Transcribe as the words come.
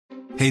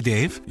Hey,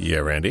 Dave. Yeah,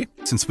 Randy?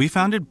 Since we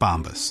founded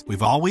Bombas,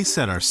 we've always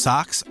said our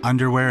socks,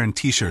 underwear, and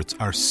T-shirts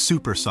are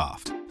super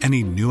soft.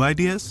 Any new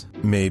ideas?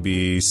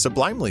 Maybe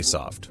sublimely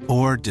soft.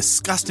 Or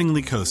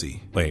disgustingly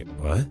cozy. Wait,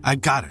 what? I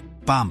got it.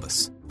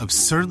 Bombas.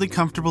 Absurdly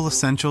comfortable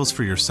essentials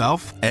for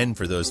yourself and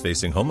for those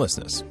facing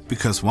homelessness.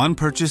 Because one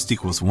purchased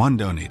equals one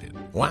donated.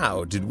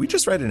 Wow, did we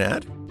just write an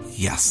ad?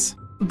 Yes.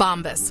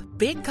 Bombas.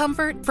 Big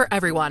comfort for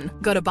everyone.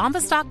 Go to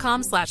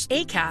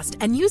bombas.com/ACAST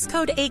and use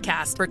code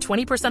ACAST for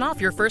 20%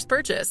 off your first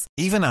purchase.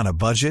 Even on a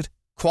budget,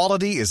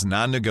 quality is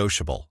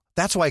non-negotiable.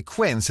 That's why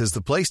Quince is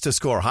the place to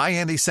score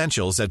high-end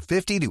essentials at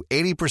 50 to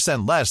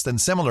 80% less than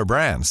similar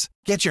brands.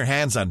 Get your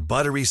hands on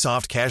buttery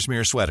soft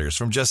cashmere sweaters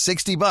from just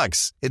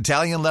 $60,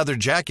 Italian leather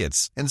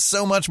jackets, and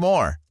so much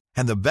more.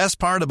 And the best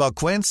part about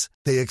Quince,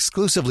 they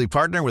exclusively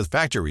partner with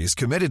factories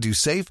committed to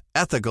safe,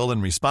 ethical,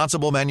 and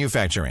responsible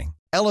manufacturing.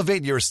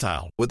 Elevate your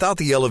style without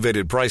the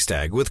elevated price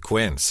tag with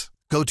Quince.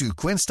 Go to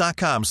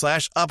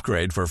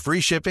quince.com/upgrade for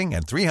free shipping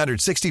and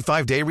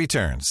 365-day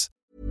returns.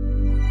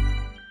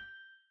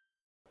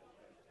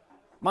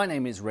 My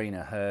name is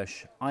Rainer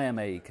Hirsch. I am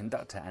a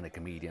conductor and a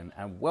comedian,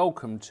 and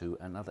welcome to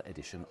another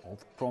edition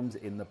of Proms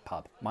in the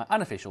Pub, my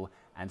unofficial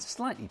and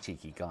slightly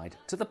cheeky guide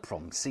to the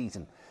prom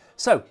season.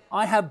 So,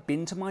 I have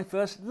been to my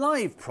first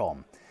live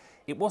prom.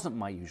 It wasn't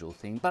my usual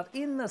thing, but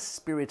in the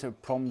spirit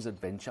of prom's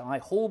adventure, I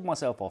hauled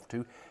myself off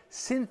to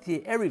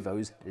Cynthia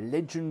Erivo's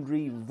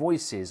Legendary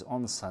Voices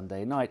on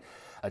Sunday night.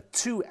 A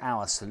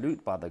 2-hour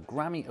salute by the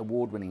Grammy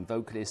Award-winning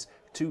vocalist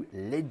to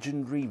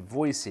legendary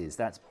voices.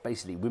 That's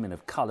basically women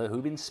of colour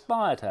who've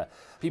inspired her.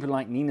 People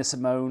like Nina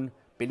Simone,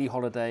 Billie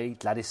Holiday,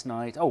 Gladys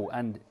Knight,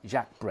 and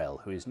Jacques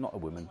Brel, who is not a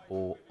woman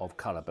or of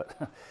colour,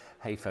 but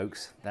hey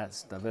folks,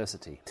 that's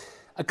diversity.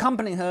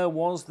 Accompanying her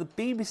was the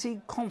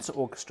BBC Concert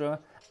Orchestra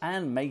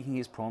and making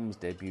his prom's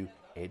debut,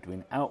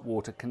 Edwin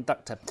Outwater,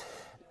 conductor.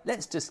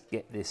 Let's just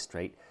get this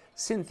straight.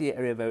 Cynthia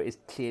Erivo is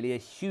clearly a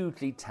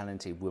hugely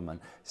talented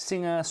woman.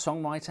 Singer,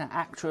 songwriter,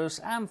 actress,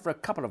 and for a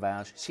couple of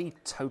hours, she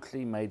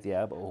totally made the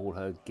Albert Hall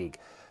her gig.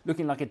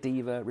 Looking like a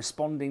diva,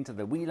 responding to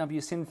the "We love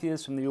you,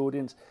 Cynthias" from the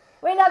audience.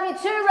 We love you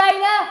too,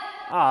 Rainer!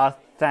 Ah,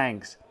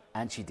 thanks.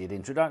 And she did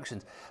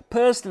introductions.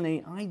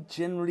 Personally, I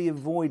generally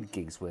avoid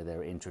gigs where there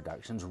are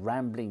introductions,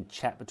 rambling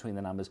chat between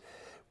the numbers,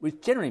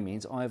 which generally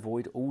means I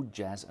avoid all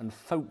jazz and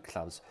folk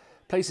clubs,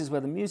 places where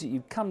the music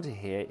you come to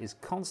hear is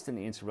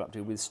constantly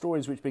interrupted with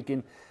stories which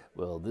begin,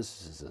 well,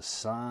 this is a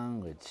song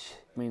which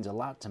means a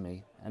lot to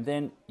me, and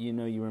then you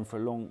know you're in for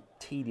a long,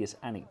 tedious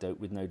anecdote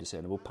with no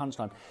discernible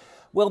punchline.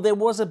 Well, there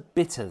was a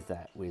bit of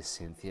that with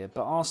Cynthia,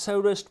 but our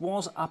soloist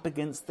was up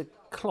against the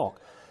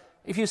clock.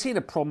 If you've seen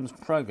a proms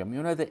programme,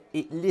 you'll know that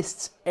it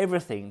lists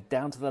everything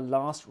down to the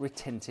last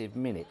retentive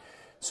minute.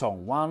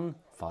 Song 1,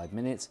 5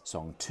 minutes,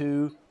 song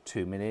 2,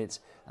 2 minutes,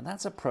 and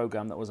that's a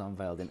programme that was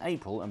unveiled in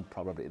April and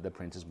probably at the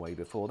printers way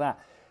before that.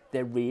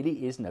 There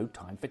really is no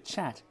time for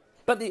chat,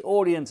 but the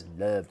audience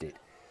loved it.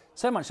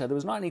 So much so there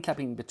was not only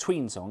clapping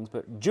between songs,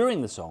 but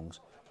during the songs,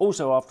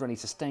 also after any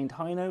sustained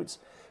high notes,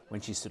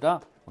 when she stood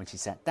up, when she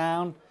sat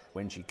down,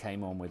 when she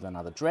came on with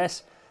another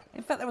dress.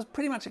 In fact, there was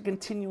pretty much a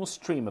continual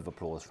stream of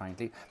applause,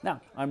 frankly.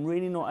 Now, I'm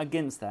really not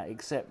against that,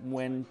 except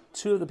when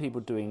two of the people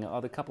doing it are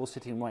the couple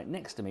sitting right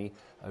next to me,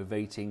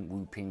 ovating,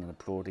 whooping and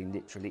applauding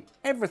literally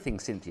everything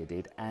Cynthia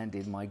did, and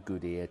in my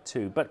good ear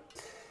too. But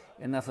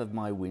enough of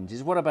my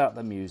whinges. What about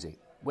the music?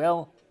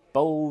 Well,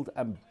 bold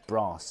and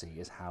brassy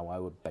is how I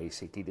would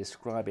basically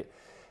describe it.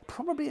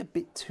 Probably a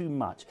bit too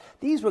much.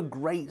 These were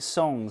great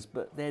songs,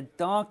 but their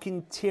dark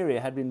interior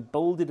had been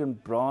bolded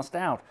and brassed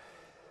out.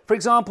 For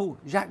example,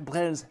 Jacques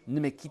Brel's Ne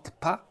me quitte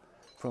pas,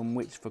 from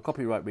which, for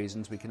copyright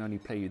reasons, we can only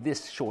play you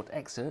this short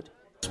excerpt,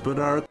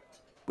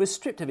 was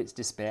stripped of its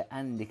despair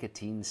and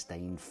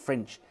nicotine-stained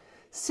French.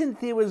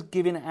 Cynthia was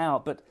giving it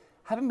out, but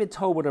having been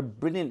told what a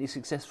brilliantly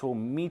successful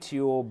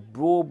meteor,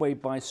 Broadway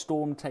by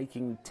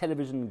storm-taking,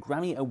 television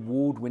Grammy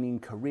Award-winning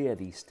career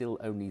the still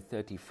only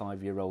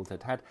 35-year-old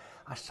had had,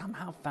 I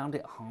somehow found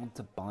it hard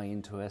to buy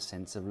into her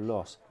sense of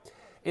loss.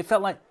 It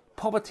felt like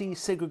poverty,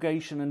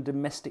 segregation and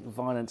domestic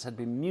violence had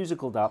been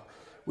musicaled up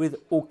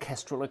with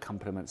orchestral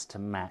accompaniments to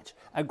match.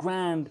 A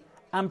grand,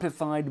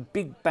 amplified,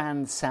 big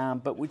band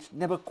sound, but which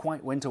never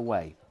quite went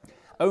away.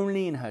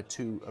 Only in her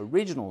two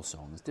original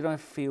songs did I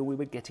feel we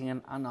were getting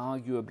an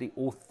unarguably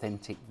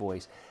authentic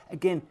voice.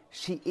 Again,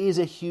 she is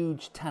a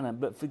huge talent,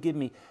 but forgive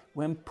me,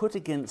 when put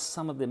against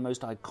some of the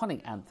most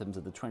iconic anthems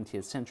of the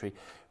 20th century,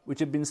 which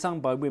had been sung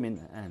by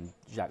women, and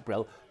Jacques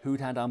Brel, who'd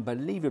had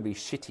unbelievably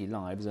shitty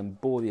lives and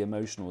bore the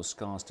emotional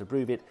scars to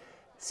prove it,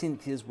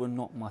 Cynthia's were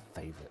not my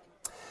favourite.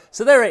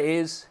 So there it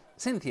is,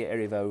 Cynthia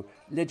Erivo,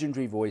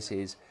 Legendary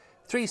Voices,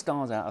 3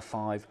 stars out of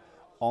 5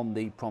 on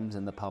the Proms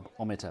in the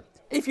Pub-ometer.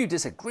 If you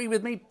disagree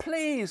with me,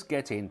 please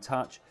get in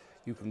touch.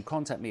 You can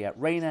contact me at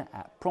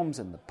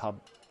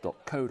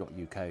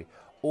rainer@promsinthepub.co.uk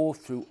or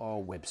through our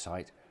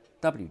website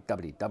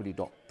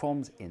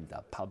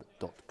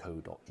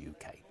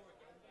www.promsinthepub.co.uk.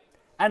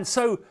 And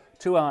so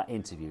to our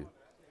interview.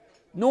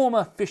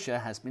 Norma Fisher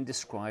has been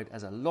described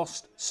as a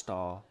lost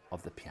star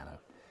of the piano.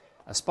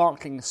 A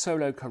sparkling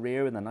solo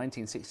career in the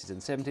 1960s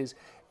and 70s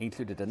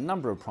included a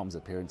number of proms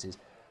appearances,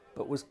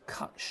 but was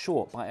cut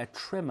short by a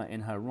tremor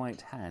in her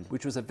right hand,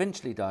 which was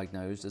eventually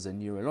diagnosed as a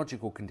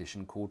neurological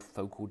condition called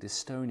focal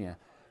dystonia.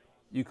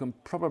 You can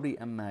probably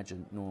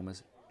imagine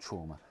Norma's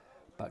trauma,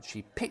 but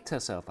she picked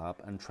herself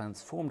up and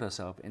transformed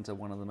herself into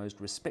one of the most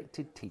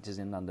respected teachers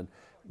in London,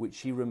 which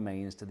she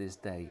remains to this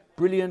day.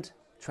 Brilliant,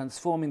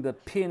 transforming the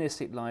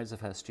pianistic lives of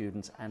her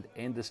students, and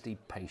endlessly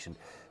patient.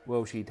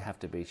 Well, she'd have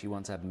to be. She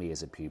once had me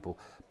as a pupil.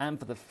 And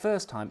for the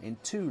first time in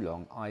too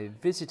long, I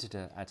visited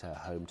her at her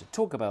home to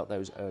talk about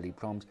those early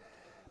proms,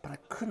 but I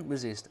couldn't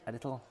resist a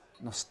little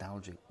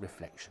nostalgic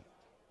reflection.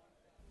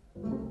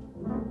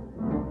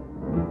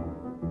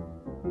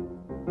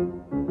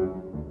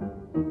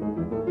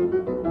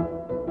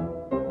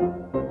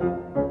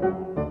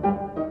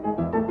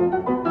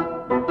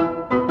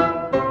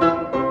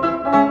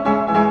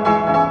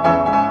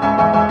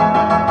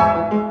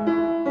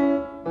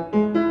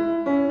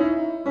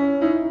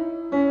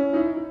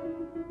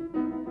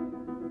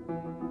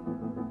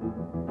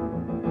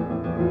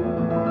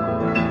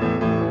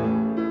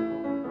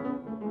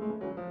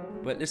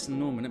 But listen,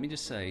 Norman, let me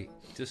just say,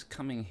 just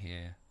coming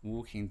here,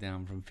 walking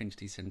down from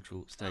Finchley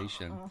Central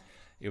Station,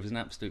 it was an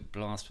absolute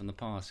blast from the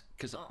past.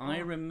 Because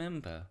I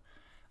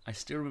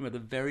still remember the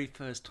very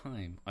first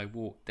time I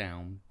walked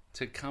down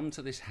to come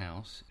to this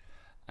house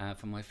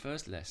for my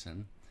first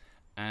lesson,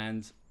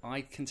 and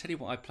I can tell you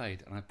what I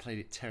played, and I played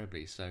it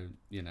terribly. So,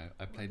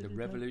 I played the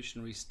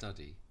Revolutionary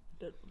Study,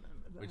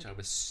 which I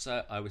was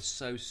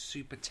so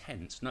super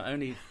tense, not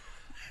only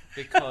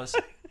because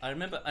I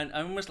remember, and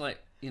I was like,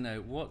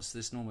 what's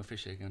this Norma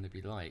Fisher going to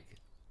be like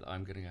that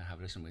I'm going to go have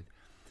a lesson with?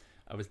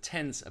 I was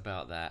tense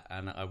about that,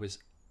 and I was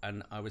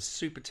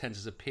super tense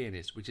as a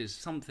pianist, which is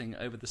something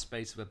over the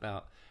space of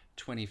about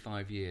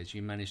 25 years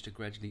you managed to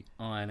gradually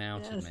iron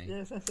out of me.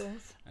 Yes.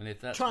 And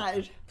if that's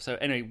tried. So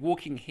anyway,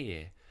 walking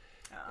here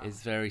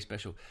is very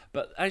special.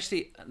 But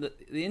actually,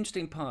 the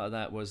interesting part of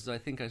that was, I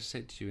think I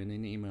said to you in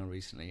an email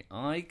recently,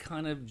 I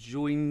kind of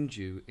joined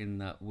you in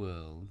that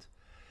world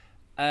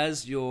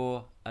as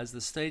the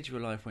stage of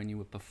your life when you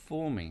were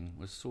performing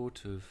was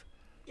sort of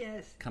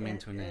coming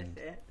to an end.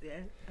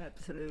 Yes,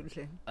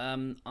 absolutely.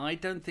 I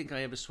don't think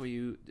I ever saw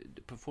you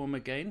perform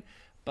again,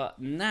 but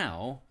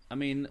now,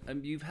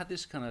 you've had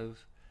this kind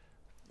of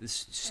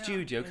this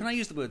studio. Can I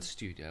use the word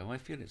studio? I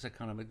feel it's a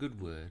kind of a good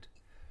word.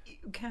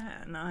 You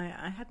can.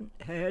 I hadn't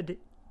heard it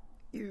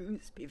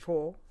used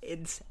before.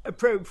 It's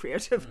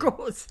appropriate, of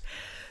course.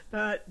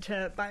 But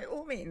by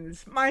all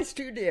means, my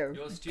studio.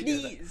 Your studio,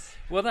 please.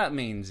 What that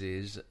means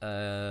is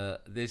the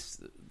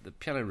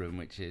piano room,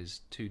 which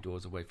is two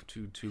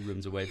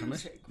rooms away from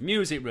us.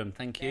 Music room.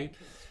 Thank you.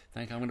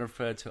 I'm going to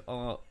refer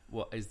to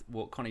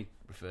what Connie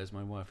refers,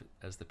 my wife,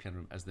 as the piano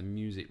room, as the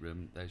music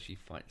room, though she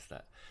fights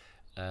that.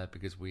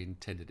 Because we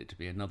intended it to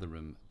be another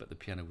room, but the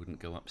piano wouldn't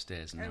go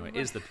upstairs, and now it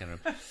is the piano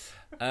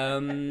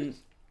room.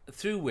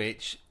 Through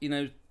which,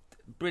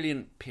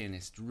 brilliant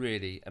pianist,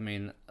 really.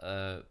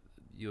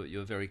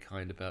 You're very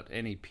kind about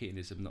any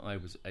pianism that I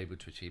was able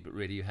to achieve, but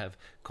really you have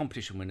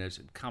competition winners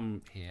that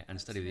come here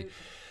and study with you.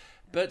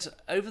 But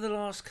over the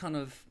last kind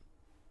of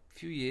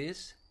few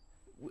years,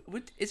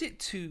 is it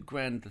too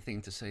grand the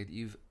thing to say that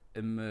you've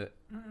emerged?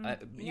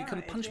 You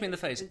can punch me in the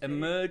face.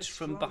 Emerged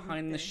from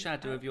behind the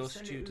shadow of your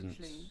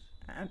students.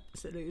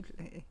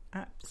 Absolutely,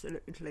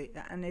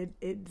 and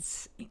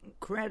it's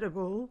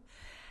incredible.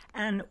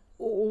 And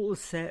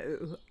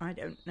also, I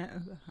don't know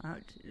how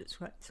to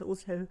describe, it's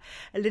also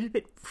a little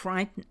bit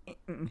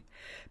frightening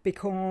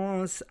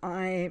because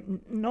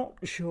I'm not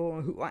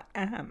sure who I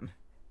am.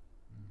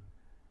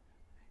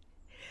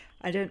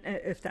 I don't know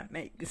if that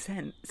makes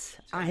sense.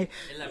 I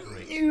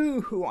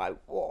knew who I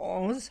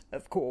was,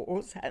 of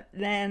course, and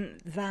then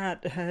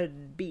that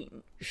had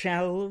been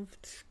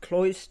shelved,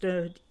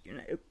 cloistered,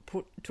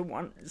 put to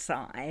one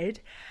side,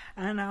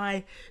 and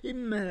I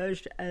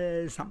emerged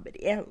as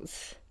somebody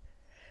else.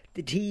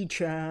 The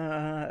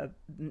teacher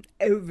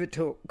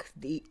overtook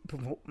the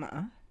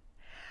performer,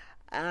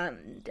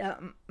 and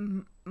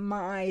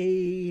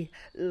my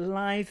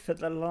life for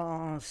the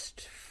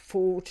last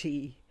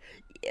 40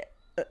 years,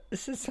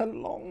 this is a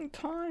long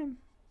time,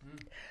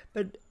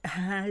 but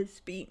has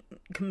been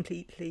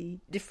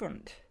completely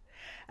different.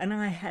 And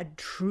I had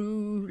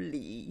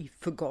truly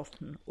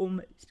forgotten,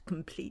 almost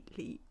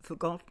completely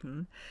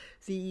forgotten,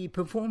 the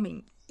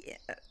performing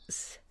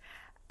years.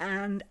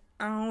 And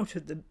out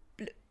of the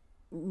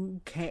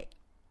came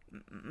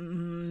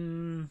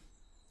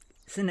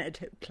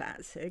Soneto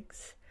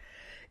classics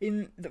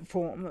in the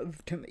form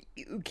of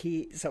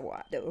Tomoyuki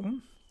Sawado.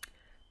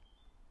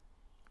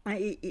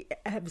 I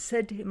have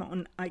said to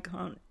him I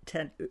can't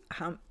tell you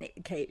how many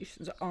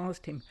occasions,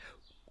 asked him,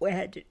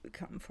 where did you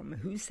come from,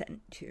 who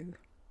sent you?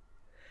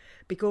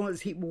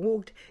 Because he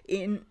walked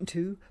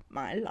into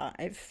my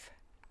life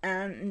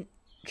and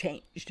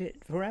changed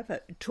it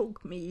forever. It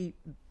took me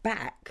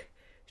back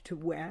to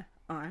where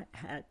I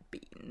had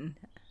been,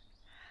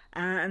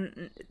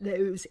 and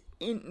those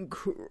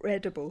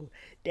incredible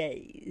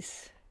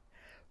days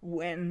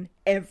when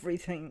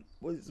everything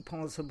was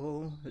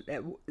possible.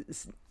 There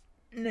was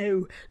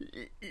no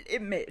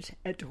limit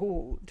at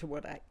all to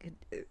what I could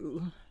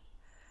do.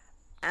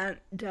 And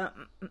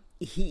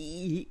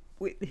he,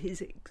 with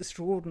his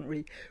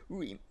extraordinary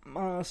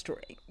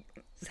remastering,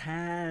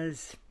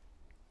 has,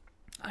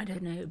 I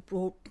don't know,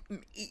 brought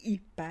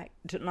me back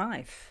to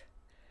life.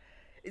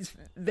 It's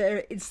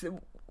the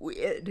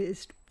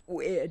weirdest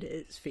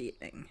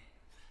feeling.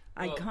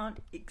 I can't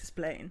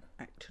explain,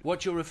 actually.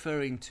 What you're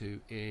referring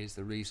to is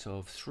the release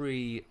of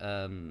 3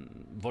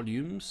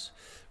 volumes,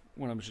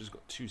 one of which has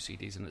got 2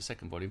 CDs and the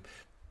second volume,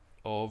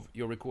 of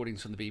your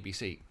recordings from the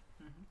BBC,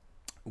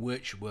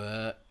 which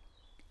were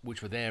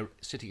there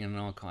sitting in an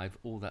archive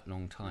all that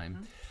long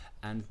time.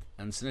 And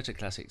Sonata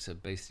Classics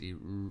have basically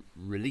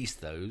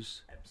released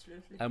those.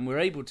 Absolutely. And we're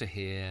able to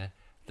hear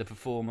the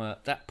performer,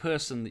 that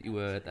person that you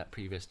were at that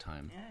previous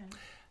time. Yeah.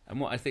 And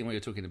what you're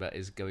talking about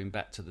is going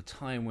back to the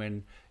time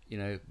when,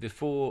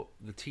 before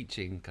the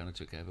teaching kind of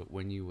took over,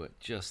 when you were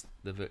just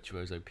the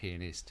virtuoso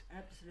pianist.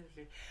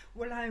 Absolutely.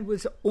 Well, I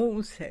was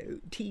also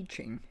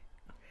teaching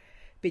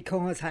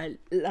because I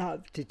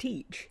love to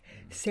teach.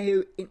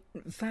 So,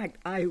 in fact,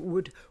 I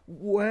would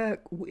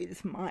work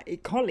with my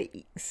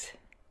colleagues.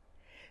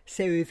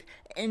 So if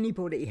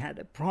anybody had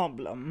a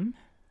problem,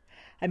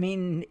 I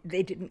mean,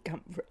 they didn't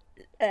come for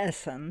a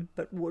lesson,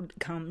 but would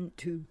come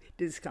to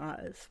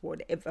discuss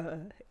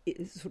whatever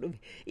sort of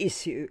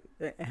issue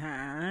they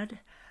had.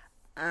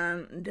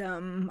 And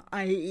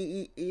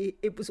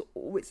it was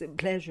always a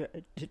pleasure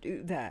to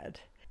do that.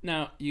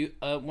 Now, you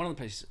one of the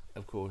places,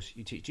 of course,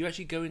 you teach. Do you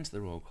actually go into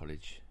the Royal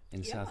College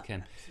in South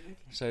Kent? Absolutely.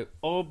 So,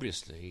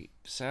 obviously,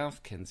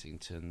 South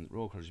Kensington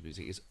Royal College of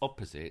Music is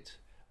opposite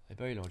a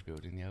very large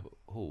building, the Albert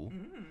Hall,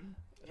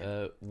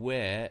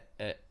 where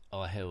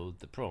are held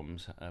the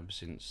proms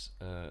since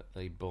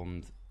they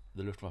bombed,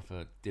 the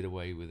Luftwaffe did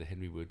away with the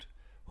Henry Wood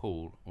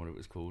Hall, or it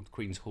was called,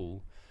 Queen's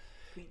Hall.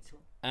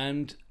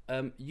 And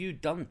you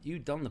done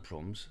the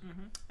proms.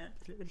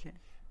 Absolutely.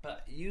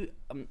 But you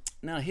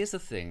now here's the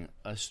thing,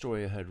 a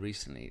story I heard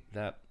recently,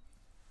 that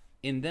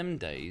in them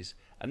days,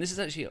 and this is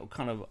actually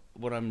kind of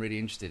what I'm really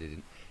interested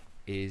in,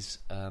 is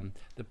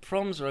the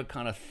proms are a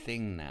kind of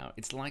thing now.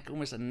 It's like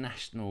almost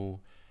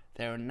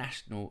they're a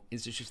national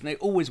institution. They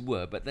always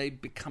were, but they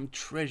become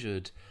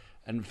treasured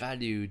and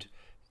valued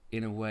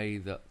in a way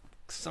that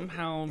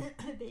somehow...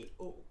 They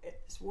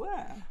always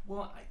were.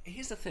 Well,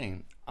 here's the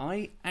thing.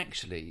 I've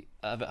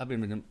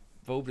been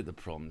involved with the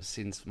proms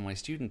since my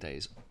student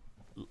days.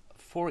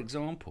 For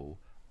example,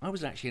 I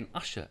was actually an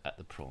usher at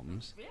the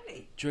proms.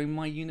 Really? During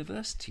my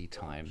university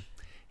time.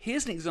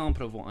 Here's an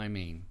example of what I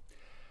mean.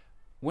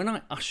 When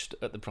I ushered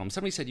at the proms,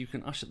 somebody said you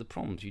can usher at the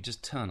proms. You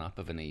just turn up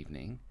of an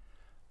evening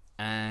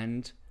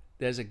and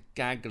there's a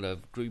gaggle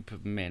of group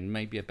of men,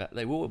 maybe about,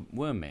 they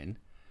were men,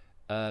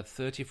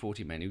 30 or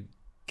 40 men who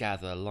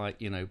gather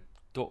like,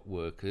 dock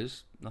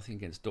workers, nothing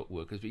against dock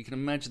workers, but you can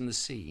imagine the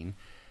scene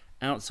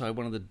outside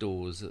one of the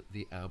doors at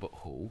the Albert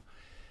Hall.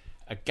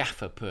 A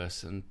gaffer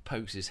person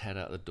pokes his head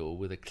out the door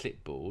with a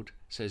clipboard,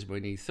 says, "We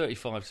need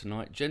 35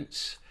 tonight,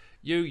 gents.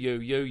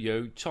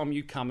 You. Tom,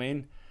 you come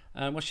in.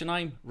 What's your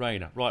name?"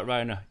 "Rayner." "Right,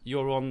 Rayner,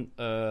 you're on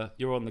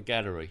the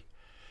gallery."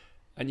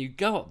 And you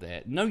go up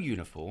there, no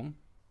uniform,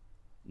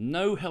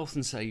 no health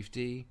and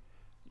safety,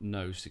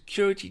 no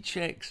security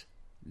checks,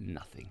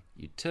 nothing.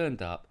 You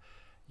turned up,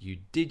 you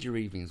did your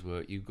evening's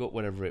work, you got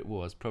whatever it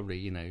was,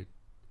 probably,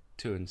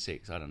 2 and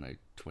 6, I don't know,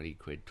 20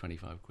 quid,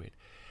 25 quid.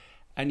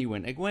 And you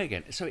went away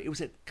again. So it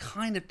was a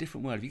kind of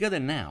different world. If you go there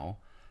now,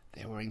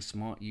 they're wearing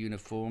smart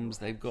uniforms,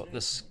 they've got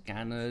the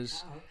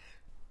scanners.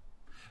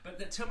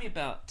 But tell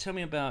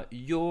me about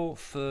your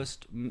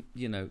first,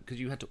 because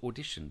you had to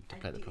audition to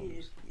play the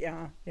proms.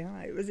 Yeah,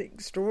 it was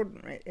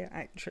extraordinary,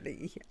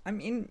 actually. I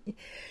mean,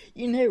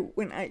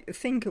 when I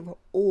think of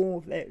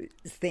all those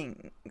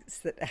things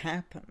that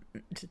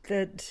happened,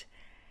 that,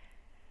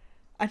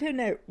 I don't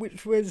know,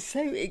 which was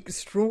so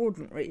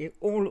extraordinary,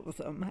 all of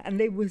them, and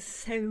they were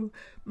so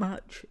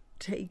much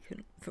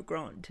taken for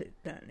granted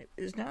then.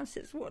 It was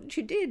just what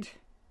you did.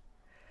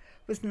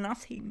 Was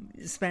nothing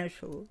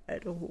special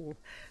at all.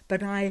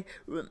 But I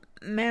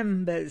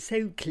remember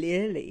so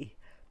clearly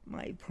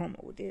my prom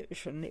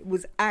audition. It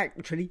was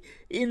actually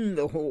in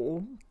the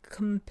hall,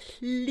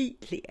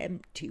 completely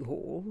empty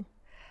hall.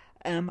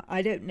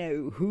 I don't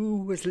know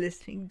who was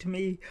listening to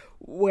me,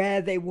 where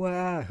they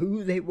were,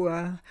 who they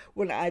were.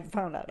 Well, I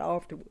found out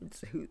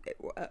afterwards who they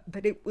were.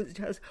 But it was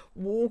just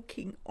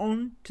walking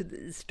onto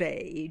the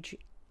stage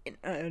in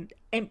an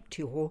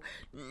empty hall,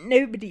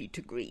 nobody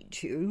to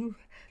greet you.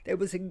 There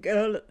was a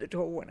girl at the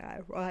door when I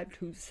arrived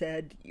who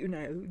said,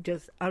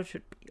 just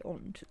ushered me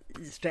onto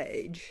the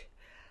stage.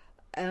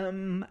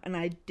 And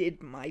I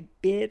did my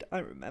bit. I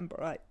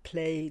remember I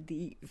played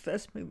the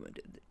first movement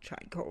of the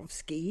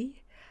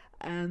Tchaikovsky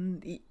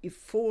and the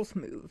fourth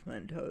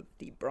movement of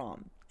the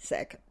Brahms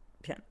second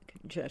piano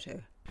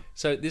concerto.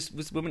 So this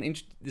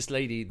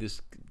lady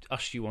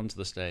ushered you onto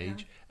the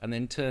stage, and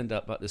then turned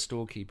up like the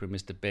storekeeper,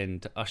 Mr. Ben,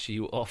 to usher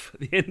you off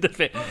at the end of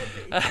it.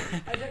 I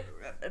don't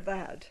remember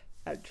that,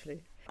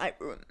 actually. I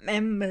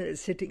remember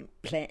sitting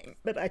playing,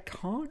 but I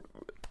can't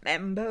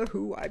remember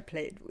who I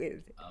played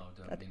with. Oh,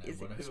 That is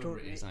whoever it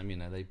extraordinary. is. I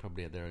mean, they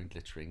probably had their own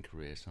glittering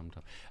career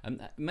sometime.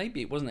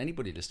 Maybe it wasn't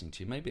anybody listening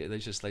to you. Maybe they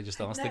just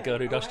asked the girl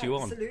who dusted you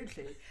on.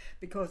 Absolutely,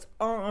 because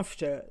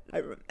after, I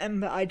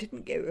remember I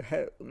didn't go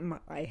home.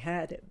 I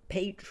had a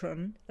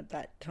patron at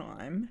that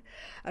time,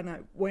 and I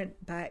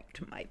went back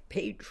to my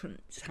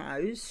patron's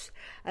house,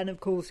 and of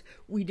course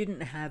we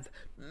didn't have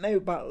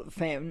mobile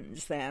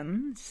phones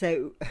then,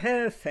 so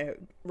her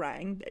phone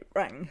rang. They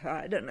rang her.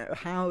 I don't know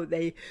how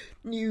they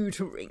knew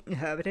to ring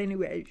her, but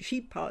anyway,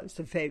 she passed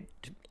the phone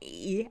to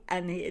me,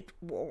 and it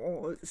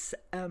was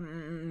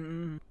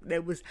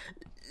there was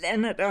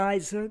Leonard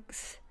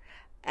Isaacs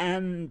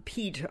and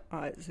Peter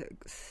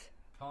Isaacs.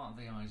 Part of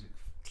the Isaac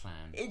clan.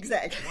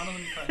 Exactly. One of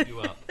them phoned you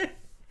up.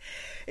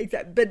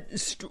 Exactly, but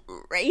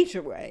straight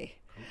away.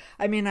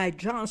 I mean, I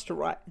just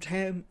arrived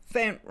home,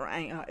 phone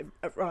rang, I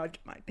arrived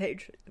at my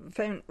patron, the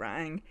phone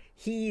rang,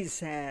 he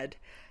said,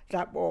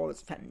 that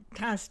was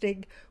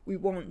fantastic, we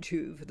want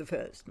you for the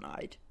first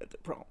night of the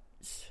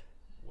proms.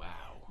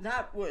 Wow.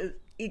 That was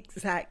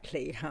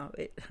exactly how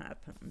it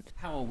happened.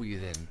 How old were you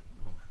then?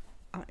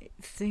 I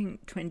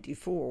think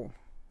 24.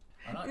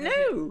 I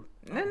No,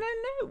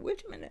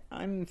 wait a minute,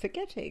 I'm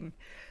forgetting,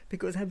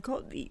 because I've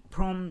got the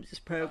proms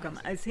programme.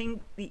 I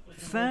think the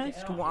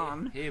first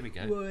one Here we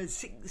go. was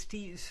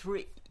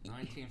 63.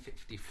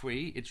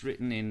 1953. It's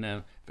written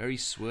in very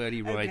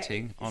swirly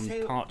writing on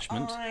so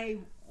parchment. I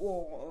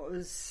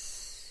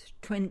was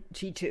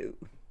 22.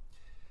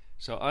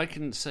 So I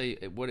can say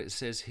what it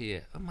says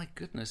here. Oh my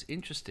goodness,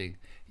 interesting.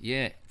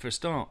 Yeah, for a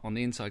start, on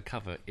the inside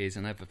cover is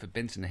an advert for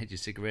Benson &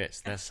 Hedges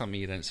cigarettes. That's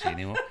something you don't see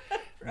anymore.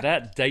 Right.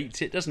 That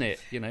dates it, doesn't it?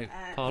 You know,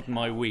 pardon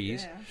my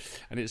wheeze. Yeah.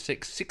 And it's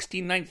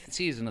 69th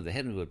season of the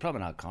Heavenwood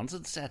Promenade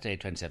Concert, Saturday,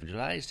 27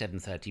 July,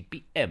 7:30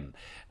 p.m.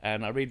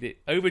 And I read the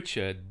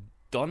overture,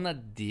 Donna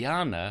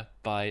Diana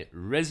by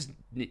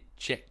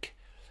Reznicek.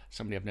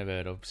 Somebody I've never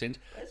heard of since.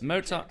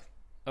 Mozart.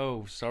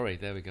 Oh, sorry.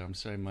 There we go. I'm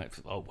sorry. What?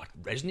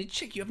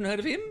 Reznicek? You haven't heard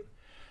of him?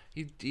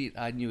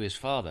 I knew his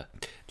father.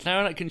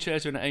 Clarinet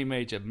Concerto in A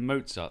major,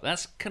 Mozart.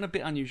 That's kind of a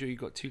bit unusual.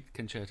 You've got two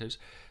concertos.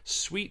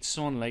 Suite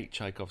Swan Lake,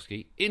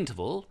 Tchaikovsky.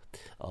 Interval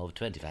of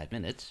 25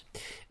 minutes.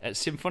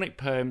 Symphonic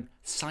poem,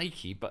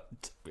 Psyche,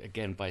 but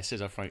again by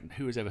César Franck.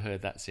 Who has ever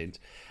heard that since?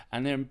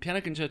 And then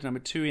Piano Concerto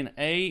number 2 in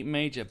A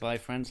major by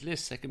Franz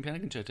Liszt. Second piano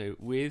concerto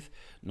with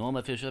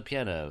Norma Fisher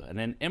piano. And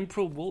then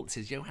Emperor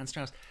Waltzes, Johann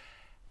Strauss.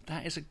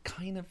 That is a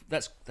kind of...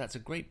 That's a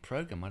great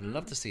programme. I'd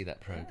love to see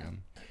that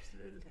programme.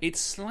 It's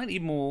slightly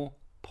more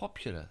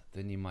popular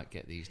than you might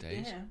get these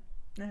days. Yeah,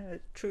 no,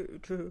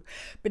 true.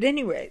 But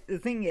anyway, the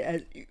thing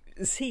is, you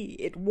see,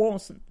 it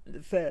wasn't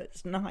the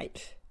first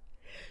night.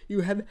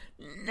 You have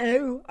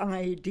no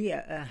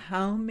idea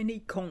how many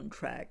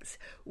contracts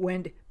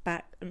went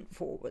back and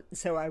forward.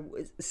 So I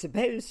was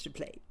supposed to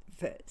play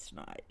the first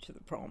night to the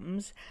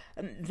proms,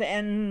 and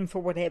then for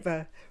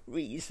whatever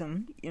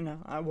reason,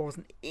 I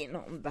wasn't in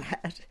on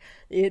that.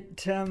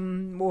 It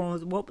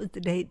was, what was the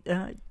date?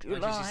 July?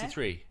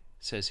 1963.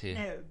 Says here.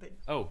 No,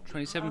 but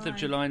 27th of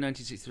July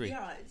 1963.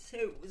 Yeah, so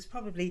it was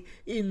probably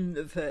in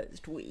the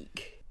first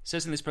week.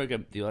 Says in this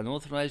programme, the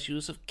unauthorised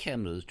use of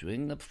cameras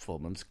during the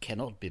performance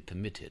cannot be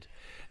permitted.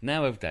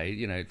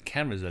 Nowadays,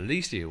 cameras are the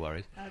least of your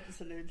worries.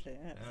 Absolutely.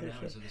 Oh,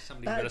 no, so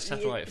somebody with a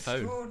satellite phone.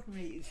 The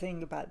extraordinary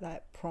thing about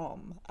that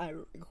prom, I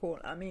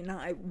recall,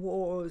 I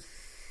was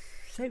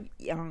so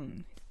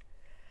young.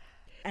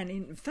 And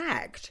in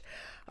fact,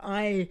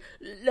 I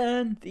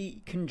learned the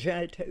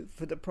concerto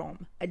for the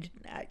prom. I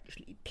didn't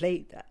actually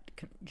play that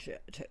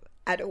concerto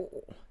at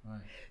all.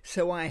 Right.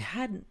 So I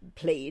hadn't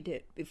played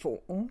it before.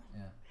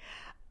 Yeah.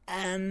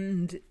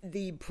 And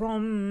the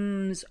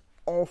proms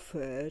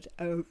offered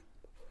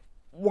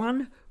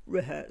one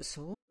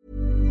rehearsal.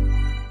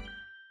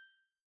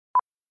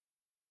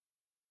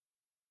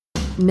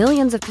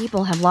 Millions of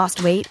people have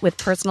lost weight with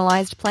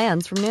personalized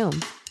plans from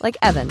Noom. Like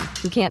Evan,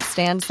 who can't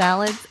stand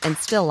salads and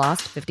still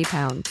lost 50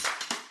 pounds.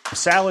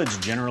 Salads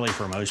generally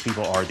for most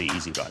people are the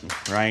easy button,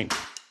 right?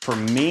 For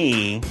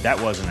me,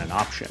 that wasn't an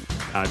option.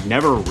 I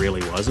never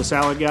really was a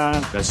salad guy.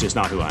 That's just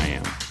not who I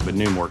am. But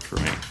Noom worked for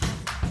me.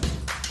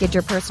 Get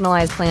your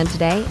personalized plan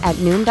today at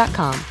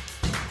Noom.com.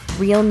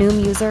 Real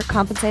Noom user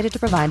compensated to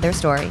provide their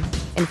story.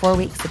 In 4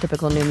 weeks, the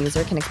typical Noom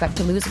user can expect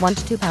to lose 1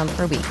 to 2 pounds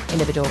per week.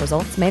 Individual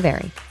results may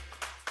vary.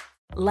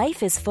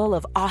 Life is full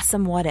of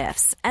awesome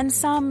what-ifs, and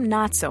some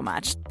not so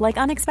much, like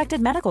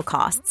unexpected medical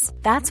costs.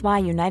 That's why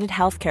United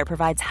Healthcare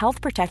provides Health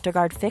Protector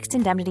Guard fixed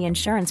indemnity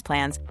insurance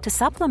plans to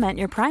supplement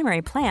your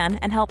primary plan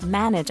and help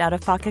manage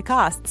out-of-pocket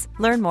costs.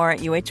 Learn more at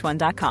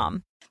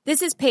UH1.com.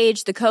 This is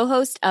Paige, the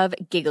co-host of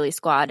Giggly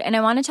Squad, and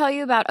I want to tell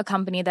you about a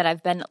company that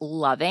I've been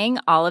loving,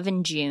 Olive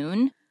 &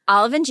 June.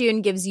 Olive &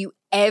 June gives you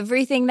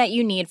everything that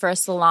you need for a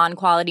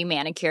salon-quality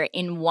manicure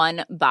in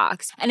one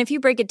box. And if you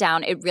break it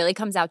down, it really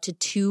comes out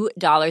to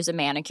 $2 a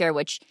manicure,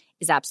 which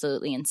is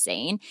absolutely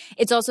insane.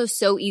 It's also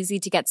so easy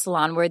to get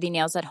salon-worthy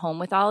nails at home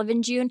with Olive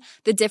 & June.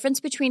 The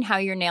difference between how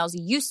your nails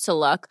used to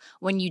look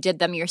when you did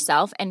them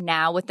yourself and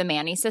now with the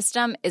Mani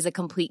system is a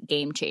complete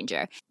game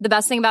changer. The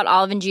best thing about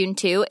Olive & June,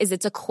 too, is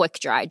it's a quick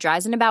dry.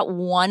 Dries in about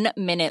 1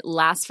 minute,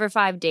 lasts for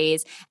 5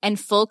 days, and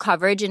full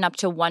coverage in up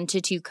to 1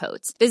 to 2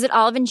 coats. Visit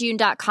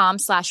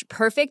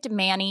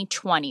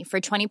oliveandjune.com/perfectmani20 for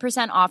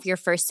 20% off your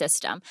first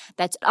system.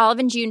 That's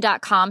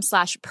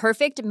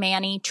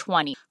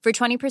oliveandjune.com/perfectmani20 for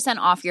 20%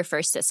 off your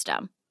first system.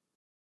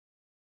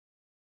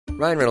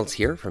 Ryan Reynolds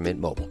here from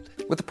Mint Mobile.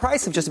 With the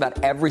price of just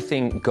about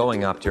everything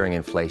going up during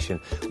inflation,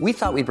 we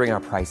thought we'd bring our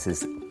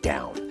prices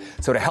down.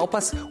 So to help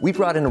us, we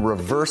brought in a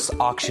reverse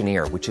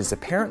auctioneer, which is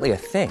apparently a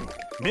thing.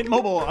 Mint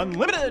Mobile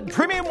Unlimited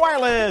Premium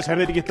Wireless. How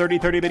to get 30,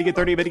 30, bit to get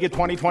 30, bit to get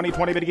 20, 20,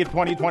 20, bit to get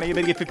 20, 20,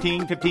 bit to get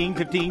 15, 15,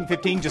 15,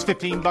 15, just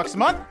 $15 a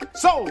month?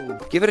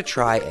 Sold! Give it a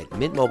try at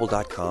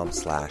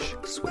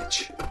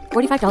mintmobile.com/switch.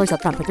 $45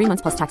 up front for 3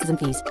 months plus taxes and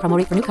fees. Promo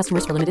rate for new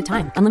customers for limited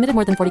time. Unlimited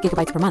more than 40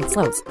 gigabytes per month.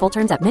 Slows full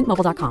terms at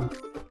mintmobile.com.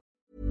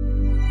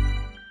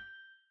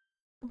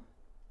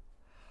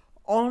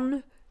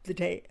 On the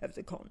day of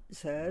the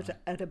concert,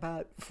 at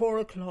about 4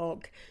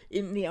 o'clock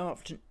in the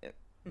afternoon,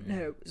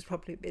 no, it was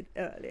probably a bit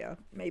earlier,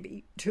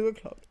 maybe 2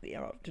 o'clock in the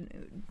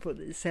afternoon for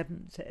the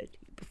 7:30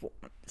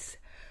 performance,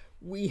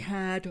 we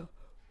had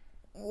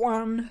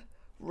one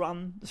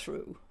run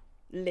through,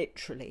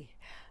 literally,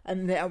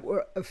 and there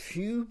were a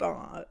few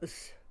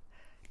bars.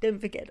 Don't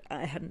forget,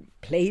 I hadn't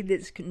played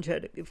this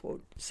concerto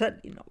before,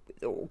 certainly not with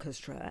the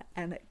orchestra,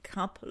 and a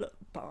couple of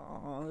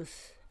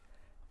bars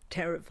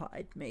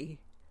terrified me.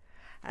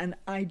 And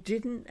I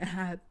didn't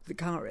have the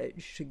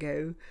courage to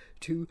go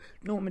to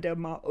Norma Del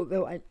Mar,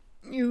 although I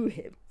knew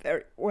him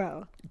very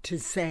well, to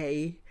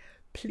say,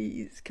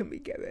 please, can we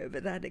go over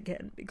that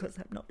again? Because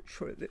I'm not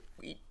sure that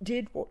we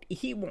did what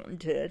he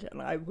wanted, and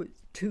I was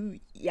too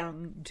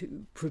young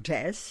to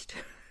protest.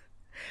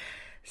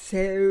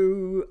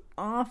 So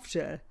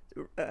after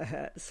the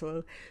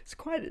rehearsal, it's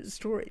quite a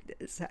story,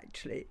 this,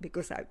 actually,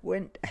 because I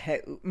went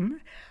home,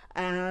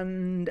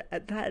 and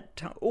at that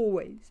time,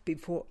 always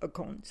before a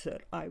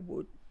concert, I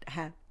would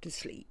have to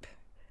sleep.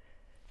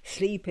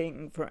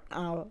 Sleeping for an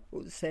hour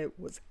or so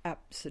was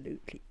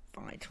absolutely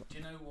vital. Do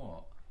you know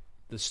what?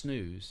 The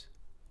snooze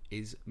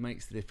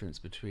makes the difference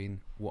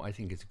between what I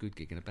think is a good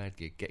gig and a bad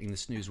gig. Getting the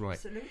snooze right.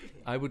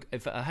 Absolutely. I would,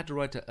 if I had to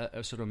write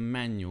a sort of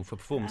manual for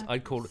performance,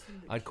 I'd call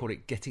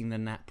it getting the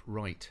nap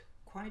right.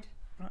 Quite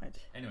right.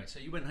 Anyway, so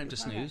you went home to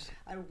snooze.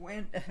 I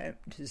went home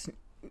to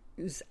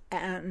snooze,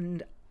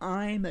 and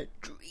I'm a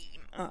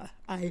dreamer.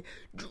 I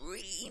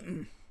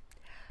dream.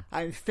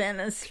 I fell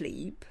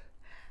asleep,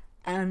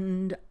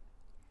 and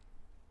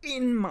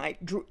in my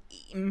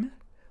dream,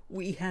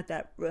 we had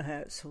that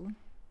rehearsal,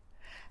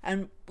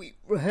 and we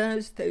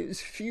rehearsed those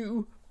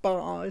few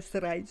bars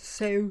that I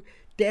so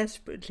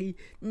desperately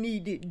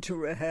needed to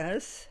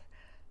rehearse.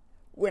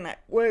 When I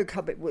woke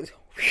up, it was,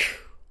 whew,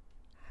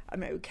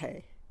 I'm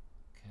okay.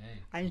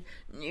 I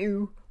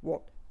knew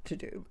what to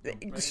do.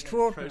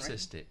 Extraordinary.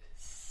 Processed it.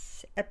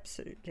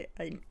 Absolutely.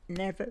 I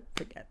never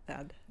forget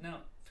that.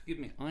 Now, forgive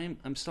me,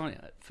 I'm starting.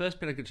 First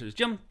bit I could do is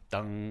jump,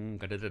 dum,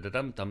 da da da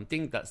dum, dum,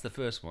 ding. That's the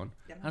first one.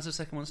 Yeah. How's the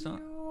second one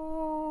start?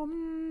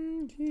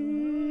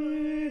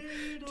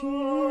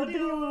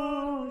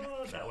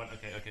 That one,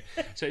 okay.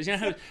 So you know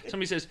how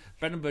somebody says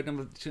Brandenburg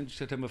number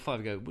 5,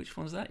 I go, which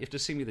one's that? You have to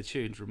sing me the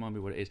tune to remind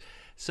me what it is.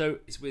 So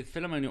it's with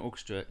Philharmonic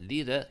Orchestra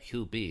leader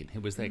Hugh Bean, who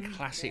was their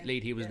classic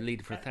lead. He was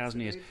leader for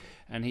 1,000 years,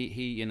 and he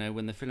you know,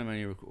 when the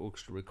Philharmonic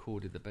Orchestra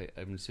recorded the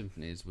Beethoven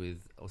symphonies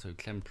with Otto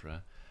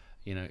Klemperer,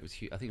 you know, it was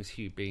I think it was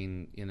Hugh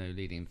Bean, you know,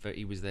 leading.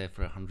 He was there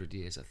for 100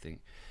 years, I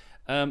think.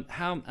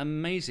 How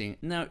amazing!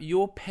 Now,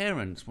 your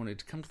parents wanted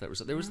to come to that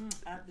result. There was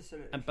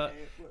absolutely, but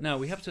now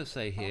we have to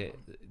say here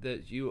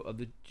that you are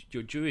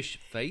your Jewish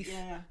faith.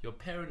 Yeah. Your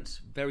parents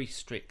very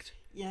strict.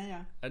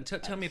 Yeah. And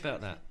tell me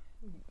about that.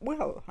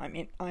 Well, I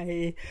mean,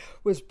 I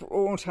was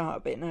brought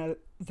up in a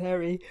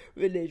very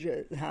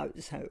religious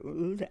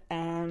household,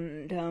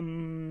 and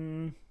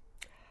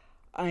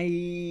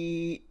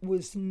I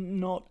was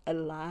not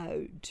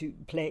allowed to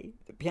play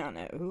the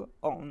piano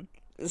on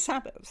the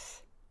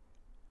Sabbath.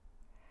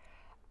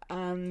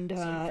 And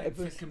so it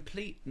was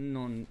complete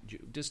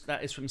just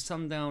that is from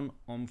sundown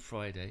on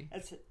Friday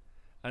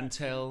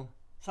until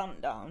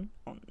sundown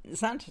on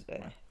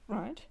Saturday,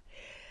 right?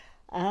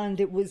 And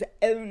it was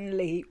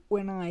only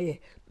when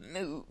I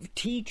moved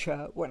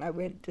teacher, when I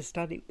went to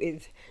study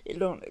with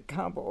Ilona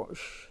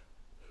Karbosh,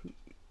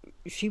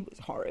 she was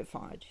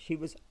horrified. She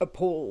was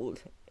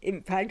appalled.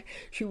 In fact,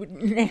 she would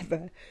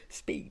never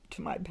speak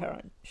to my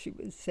parents. She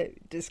was so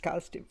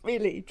disgusted,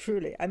 really,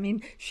 truly. I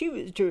mean, she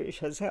was Jewish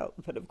herself,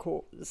 but of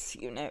course,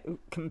 you know,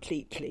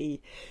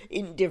 completely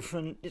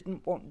indifferent,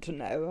 didn't want to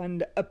know,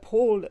 and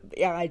appalled at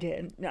the idea.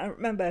 And I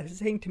remember her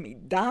saying to me,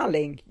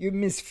 darling, you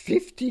miss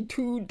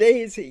 52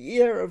 days a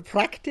year of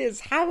practice.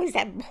 How is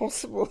that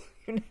possible?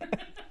 You know?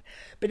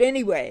 But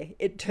anyway,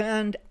 it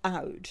turned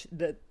out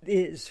that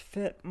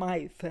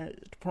my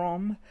first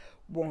prom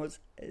was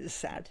a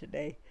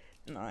Saturday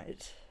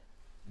night.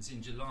 It's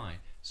in July.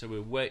 So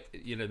we'll wait.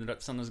 The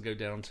sun doesn't go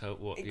down till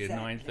what?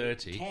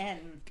 Exactly.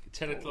 9:30.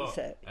 10 o'clock.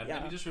 And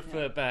let me just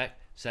refer back.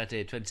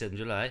 Saturday, 27th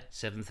July,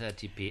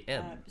 7:30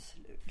 p.m.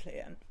 Absolutely.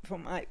 And for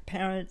my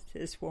parents,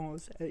 this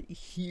was a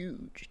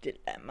huge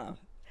dilemma.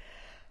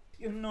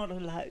 You're not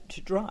allowed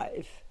to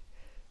drive.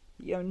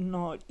 You're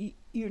not,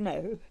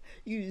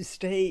 you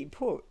stay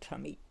put. I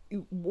mean,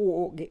 you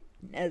walk if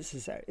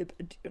necessary,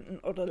 but you're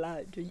not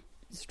allowed to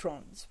use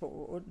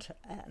transport.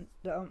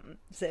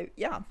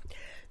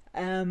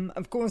 And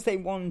of course they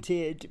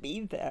wanted to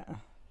be there.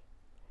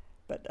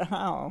 But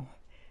how?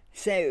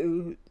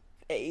 So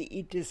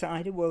they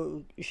decided,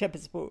 well,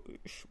 Shepherd's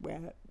Bush,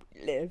 where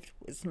we lived,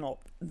 was not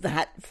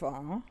that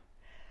far.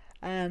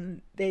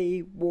 And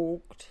they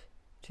walked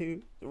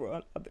to the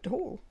Royal Albert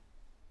Hall.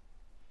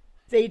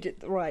 They did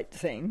the right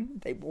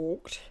thing. They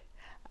walked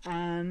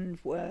and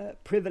were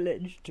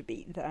privileged to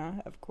be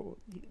there. Of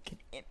course, you can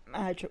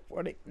imagine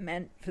what it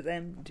meant for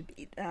them to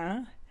be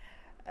there.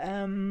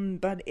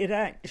 But it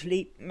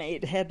actually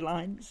made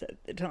headlines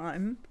at the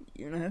time,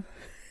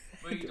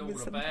 Read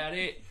all about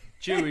it.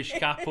 Jewish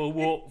couple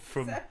walk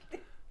from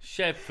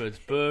Shepherd's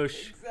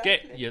Bush.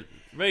 Exactly.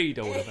 Read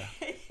all about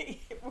it.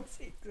 It was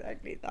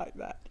exactly like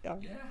that. Yeah,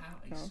 how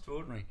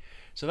extraordinary.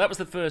 So that was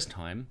the first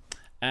time.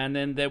 And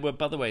then there were,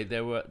 by the way,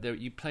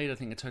 you played, I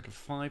think, a total of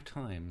 5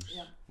 times.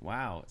 Yeah.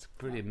 Wow, it's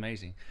pretty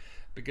amazing.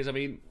 Because, I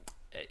mean,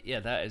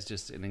 that is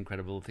just an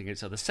incredible thing.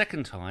 So the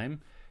second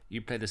time,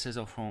 you played the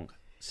César Franck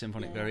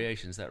Symphonic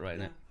Variation, is that right?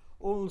 Yeah.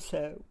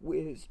 Also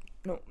with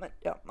Norma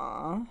Fisher.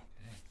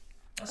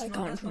 I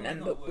can't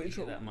remember which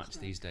one. That much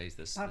these days.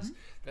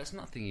 That's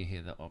nothing you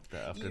hear that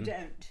often.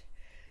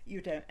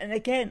 You don't. And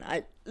again,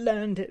 I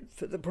learned it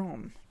for the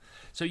prom.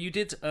 So you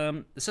did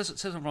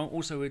César Franck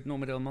also with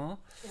Norma Del Mar,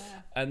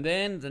 and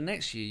then the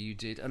next year you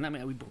did, and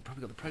we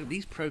probably got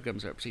these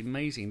programs are absolutely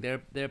amazing.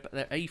 They're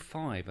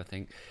A5, I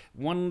think,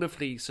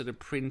 wonderfully sort of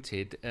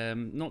printed,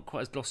 not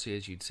quite as glossy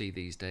as you'd see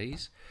these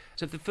days.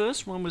 So the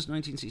first one was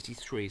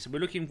 1963. So we're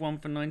looking for one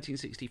for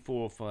 1964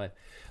 or 5.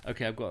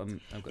 Okay, I've got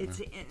them. It's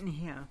in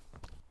here.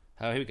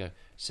 Oh, here we go.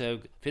 So,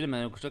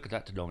 Philomène Orchestra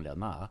conducted Norma Del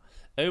Mar,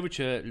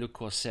 Overture Le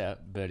Corsaire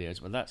Berlioz.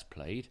 Well, that's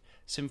played.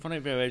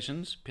 Symphonic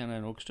Variations, piano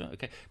and orchestra.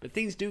 Okay, but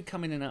things do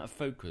come in and out of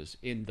focus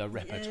in the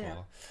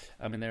repertoire.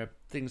 Yeah. I mean, there are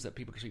things that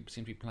people seem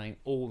to be playing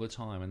all the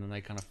time, and then they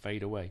kind of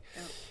fade away.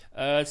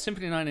 Yeah.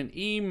 Symphony 9 in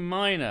E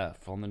minor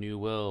from the New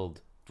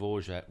World.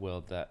 Dvorak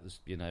world that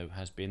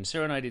has been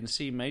Serenade in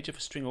C major for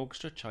string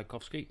orchestra,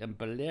 Tchaikovsky, and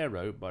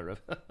Bolero by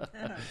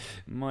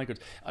my God.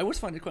 I always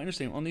find it quite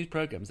interesting on these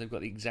programs. They've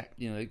got the exact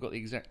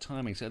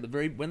timing. So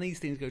when these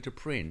things go to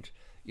print,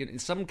 in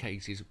some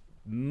cases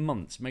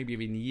months, maybe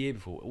even a year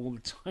before, all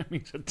the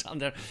timings are done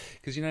there.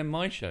 Because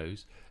my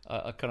shows,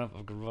 I kind of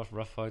have a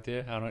rough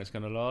idea how long it's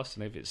going to last,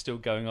 and if it's still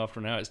going after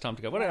an hour, it's time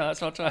to go. Well, no,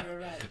 that's not time.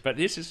 Right. But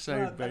this is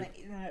so. The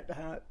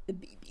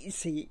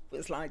BBC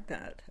was like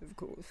that, of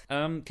course.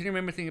 Can you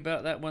remember anything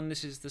about that one?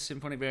 This is the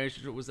Symphonic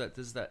Variation. Or was that?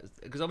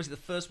 Because obviously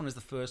the first one is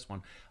the first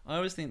one. I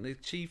always think the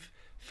chief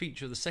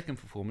feature of the second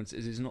performance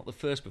is not the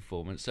first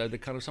performance. So the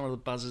kind of some of the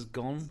buzz is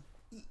gone.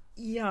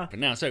 Yeah. But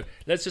now, so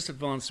let's just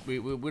advance.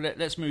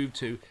 Let's move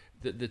to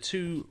the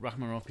 2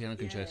 Rachmaninoff piano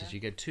concertos. Yeah. You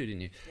get 2, didn't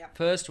you? Yep.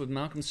 First with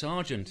Malcolm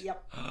Sargent.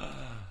 Yep,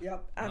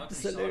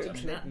 absolutely.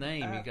 Sargent, that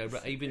name, absolutely. You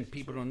go. Even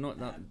people who are not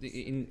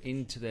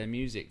into their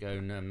music go,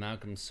 no,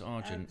 Malcolm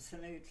Sargent.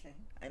 Absolutely.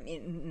 I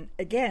mean,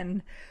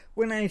 again,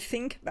 when I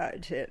think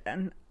about it,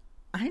 and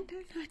I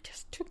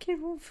just took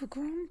it all for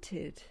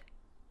granted.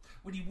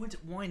 Well, you would.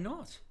 Why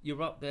not?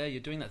 You're up there.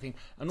 You're doing that thing,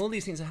 and all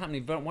these things are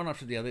happening one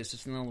after the other. It's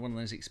just another one of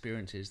those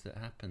experiences that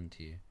happened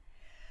to you.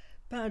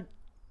 But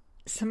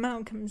Sir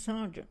Malcolm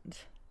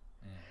Sargent,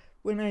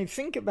 when I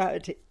think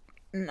about it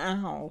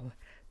now,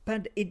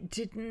 but it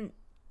didn't.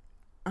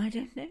 I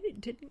don't know. It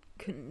didn't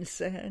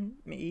concern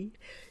me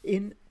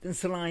in the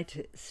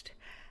slightest,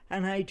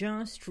 and I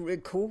just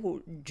recall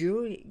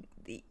during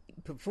the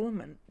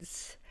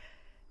performance.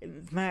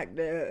 In fact,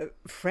 a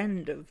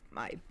friend of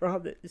my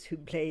brother's who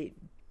played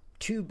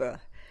tuba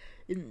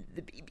in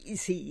the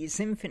BBC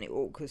Symphony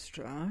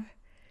Orchestra,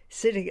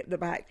 sitting at the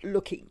back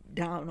looking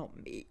down on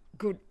me,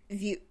 good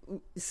view,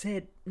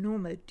 said,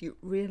 "Norma, do you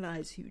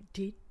realise you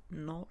did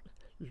not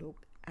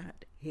look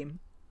at him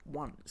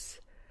once?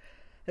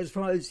 As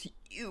far as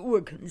you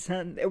were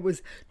concerned, there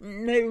was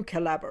no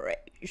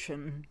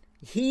collaboration.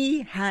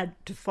 He had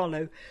to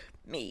follow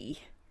me."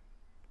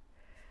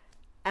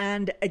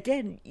 And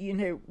again,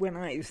 when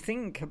I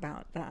think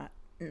about that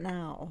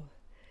now,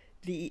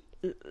 the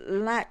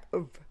lack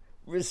of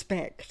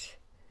respect,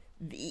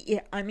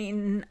 I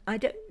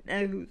don't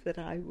know that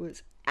I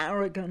was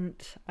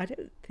arrogant. I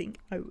don't think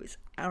I was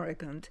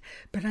arrogant,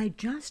 but I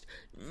just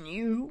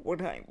knew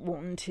what I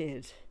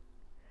wanted,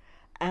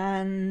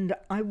 and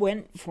I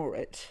went for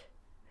it.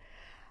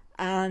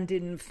 And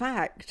in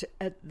fact,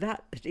 at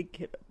that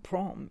particular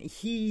prom,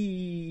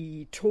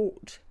 he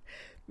taught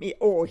me,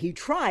 or he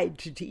tried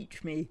to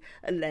teach me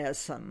a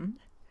lesson,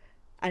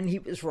 and he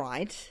was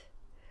right.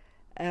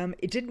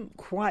 It didn't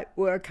quite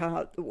work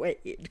out the way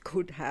it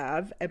could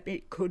have.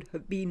 It could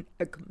have been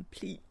a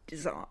complete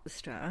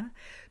disaster,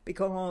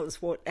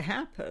 because what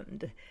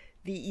happened,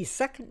 the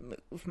second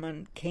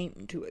movement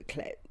came to a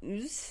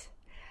close,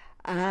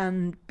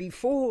 and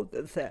before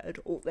the third,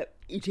 although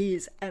it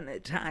is an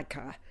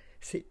attacker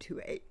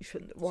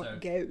situation, that one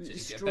goes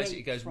straight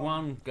basically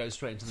goes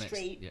straight into the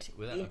next,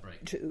 without a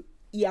break.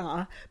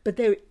 But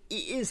there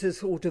is a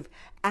sort of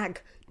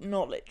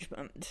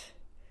acknowledgement.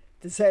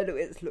 The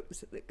soloist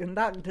looks at the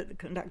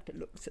conductor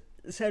looks at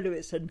the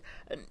soloist, and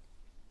a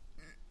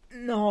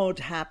nod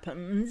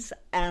happens,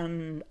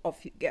 and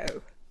off you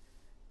go.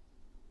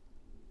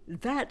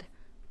 That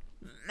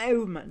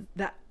moment,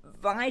 that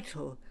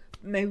vital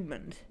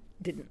moment,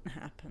 didn't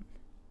happen.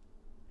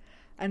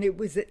 And it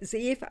was as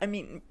if,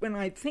 when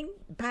I think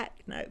back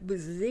now, it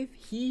was as if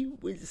he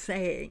was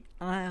saying,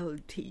 I'll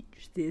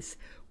teach this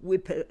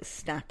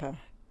whippersnapper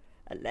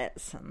a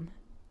lesson.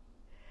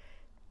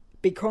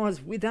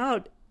 Because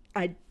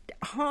I'd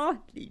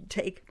hardly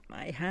taken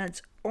my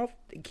hands off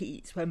the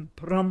keys when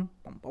brum,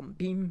 bum, bum,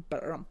 bim,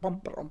 bum,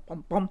 bum, bum,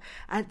 bum, bum,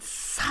 at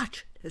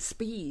such a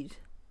speed.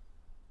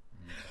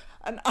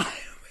 And I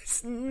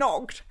was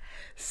knocked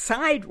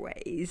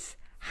sideways.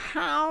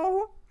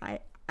 How I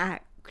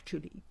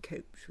actually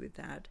coped with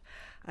that,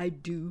 I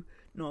do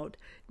not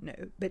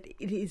know. But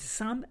it is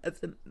some of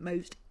the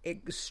most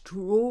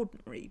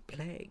extraordinary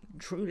playing,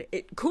 truly.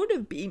 It could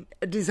have been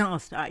a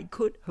disaster. I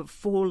could have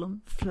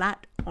fallen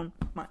flat on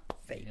my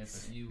face. Yeah,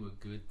 but you were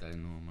good though,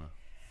 Norma.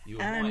 You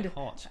were quite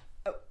hot.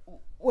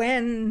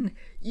 When,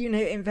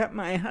 in fact,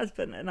 my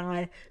husband and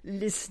I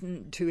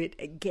listened to it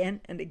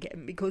again and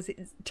again, because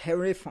it's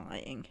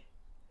terrifying.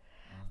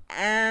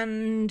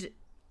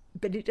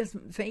 But it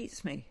doesn't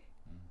faze me.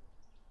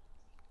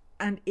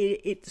 And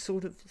it's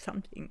sort of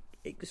something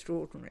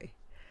extraordinary.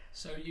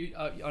 So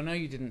I know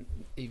you didn't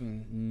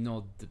even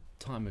nod the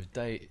time of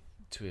day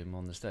to him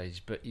on the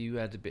stage, but you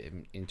had a bit of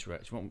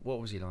interaction. What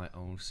was he like,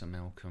 old Sir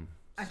Malcolm?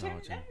 I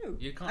don't know.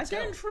 You can't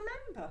tell? Don't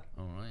remember.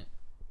 All right.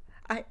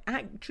 I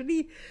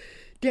actually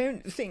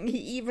don't think he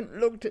even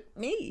looked at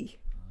me.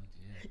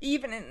 Oh,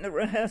 even in the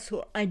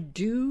rehearsal, I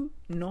do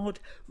not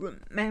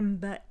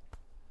remember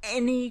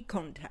any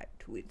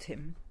contact with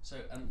him. So,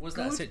 was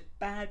that good,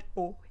 bad,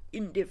 or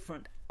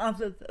indifferent?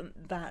 Other than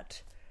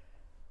that,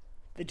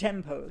 the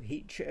tempo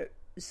he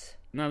chose.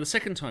 Now, the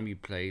second time you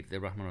played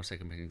the Rachmaninoff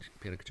Second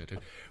Piano Concerto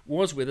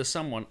was with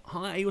someone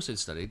I also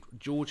studied,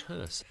 George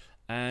Hurst,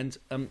 and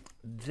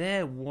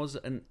there was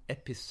an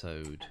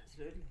episode.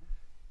 Absolutely.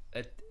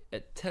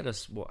 Tell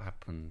us what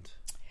happened.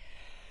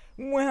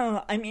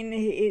 Well,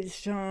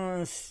 it's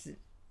just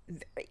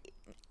very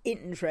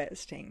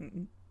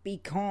interesting,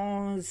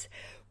 because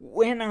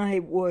when I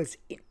was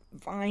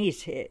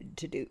invited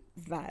to do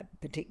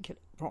that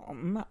particular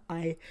prom,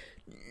 I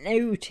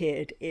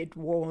noted it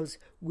was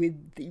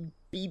with the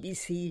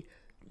BBC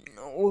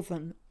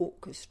Northern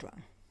Orchestra.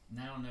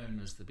 Now known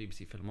as the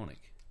BBC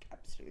Philharmonic.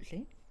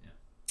 Absolutely. Yeah.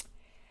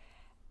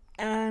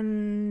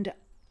 And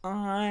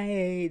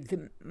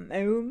the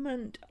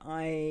moment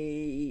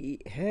I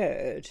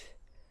heard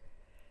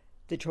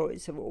the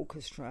choice of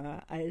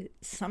orchestra,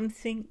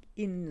 something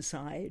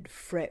inside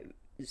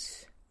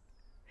froze.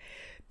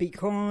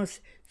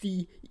 Because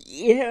the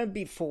year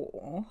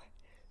before,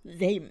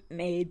 they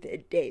made their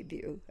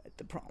debut at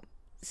the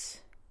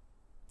proms.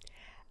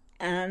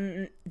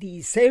 And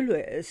the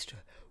soloist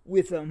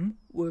with them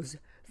was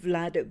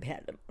Vlado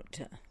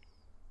Perlmutter.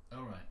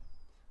 All right.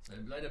 So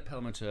Vlado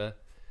Perlmutter,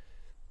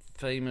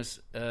 famous...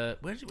 where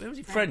was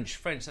he? French,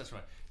 that's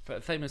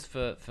right. Famous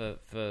for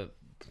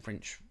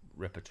French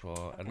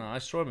repertoire. And I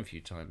saw him a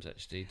few times,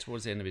 actually,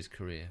 towards the end of his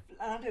career.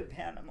 Vlado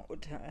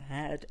Perlmutter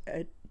had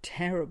a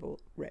terrible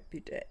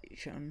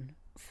reputation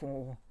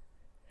for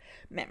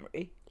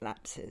memory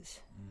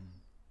lapses.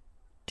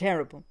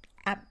 Terrible,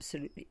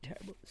 absolutely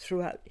terrible,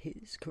 throughout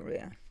his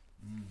career.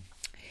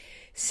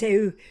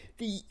 So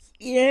the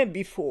year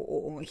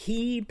before,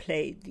 he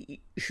played the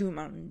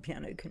Schumann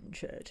Piano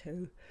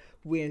Concerto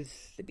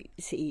with the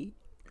BBC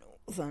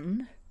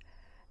Northern,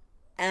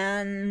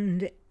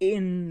 and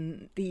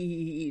in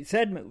the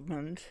third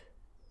movement,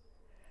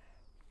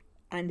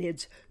 and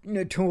it's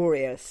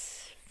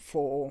notorious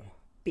for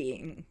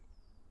being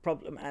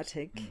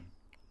problematic,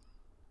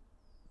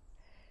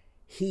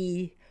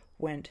 he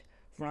went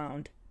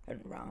round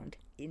and round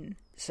in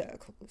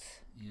circles.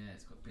 Yeah,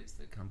 it's got bits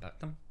that come back.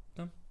 Dum,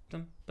 dum,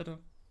 dum, ba-dum,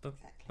 dum,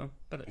 dum,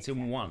 ba-dum. It's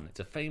in one. It's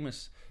a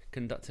famous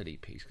conducted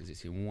piece because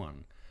it's in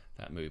one,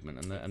 that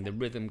movement, and the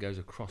rhythm goes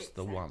across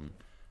the one.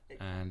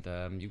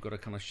 And you've got to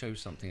kind of show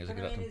something as a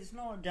conductor. It's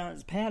not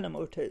just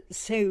Perlmutter.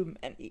 So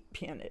many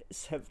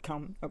pianists have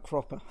come a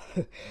cropper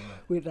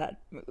with that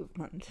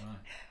movement. Right.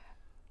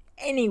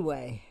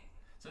 Anyway,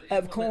 so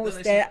of course,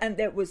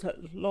 there was a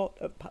lot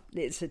of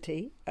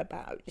publicity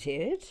about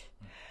it.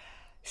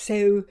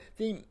 So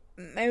the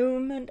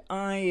moment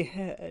I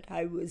heard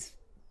I was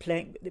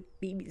playing with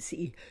the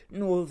BBC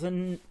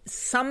Northern,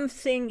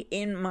 something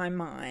in my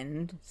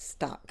mind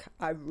stuck.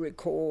 I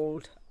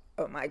recalled,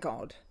 oh my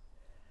God,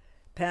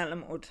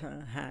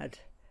 Perlmutter had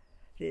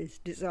this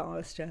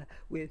disaster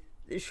with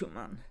the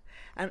Schumann.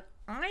 And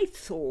I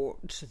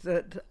thought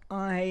that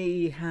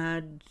I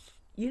had,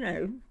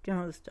 it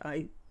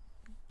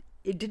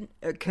didn't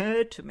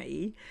occur to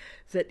me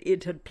that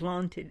it had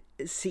planted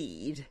a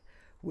seed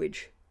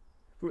which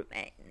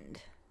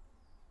remained.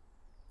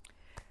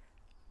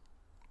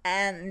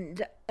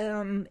 And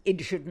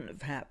it shouldn't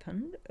have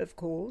happened, of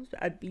course.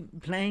 I'd been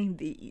playing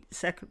the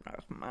second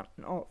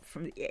Rachmaninoff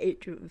from the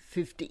age of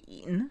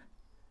 15.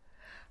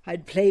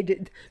 I'd played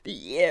it the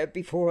year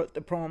before at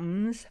the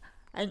proms.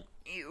 I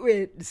knew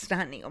it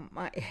standing on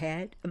my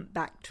head and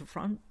back to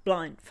front,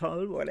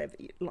 blindfold, whatever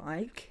you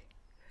like.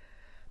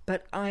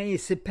 But I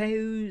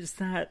suppose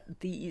that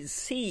the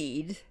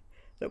seed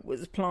that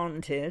was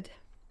planted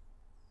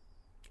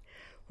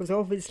was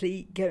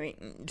obviously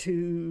going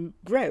to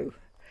grow,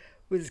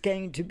 was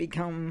going to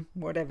become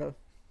whatever.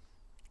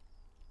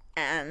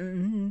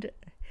 And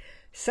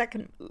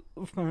second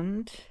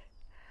movement,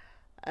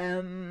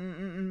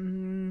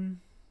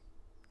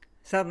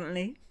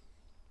 suddenly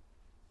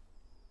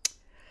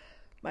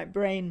my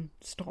brain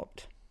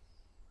stopped.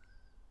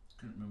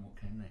 Couldn't remember what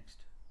came next.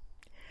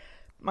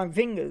 My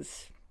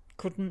fingers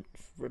couldn't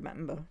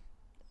remember.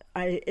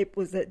 It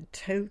was a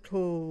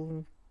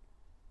total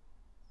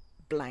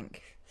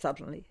blank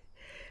suddenly.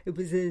 It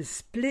was a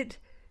split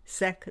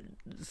second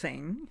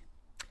thing.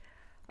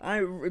 I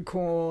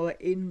recall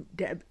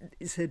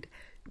this had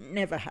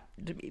never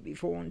happened to me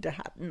before, and to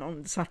happen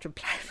on such a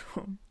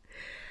platform.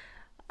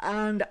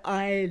 And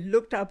I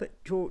looked up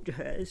at George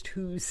Hurst,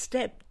 who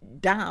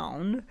stepped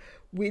down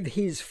with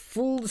his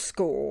full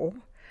score.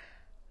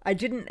 I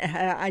didn't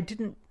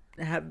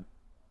have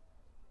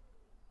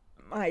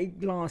my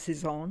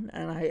glasses on,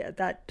 and at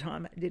that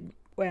time I didn't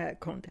wear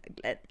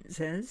contact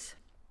lenses.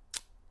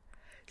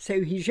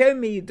 So he showed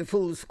me the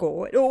full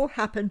score. It all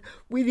happened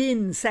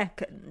within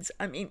seconds.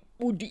 I mean,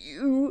 would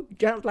you,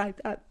 just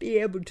like that, be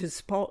able to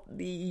spot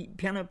the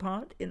piano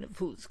part in a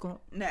full score?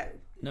 No.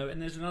 No,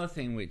 and there's another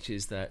thing, which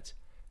is that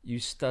you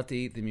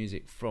study the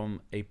music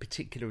from a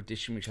particular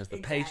edition, which has the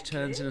page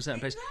turns in a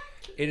certain place.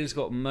 It has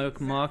got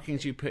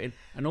markings you put in,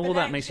 and all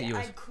that makes it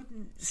yours. I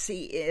couldn't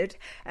see it,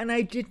 and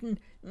I didn't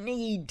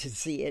need to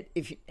see it.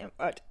 If you know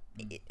what,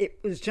 it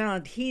was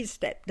just he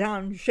stepped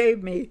down,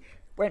 showed me,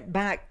 went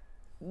back.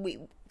 We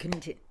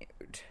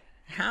continued.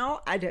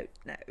 How? I don't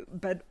know,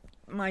 but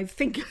my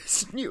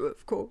fingers knew,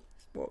 of course,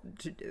 what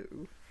to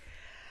do.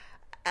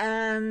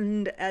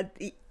 And at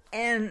the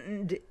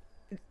end,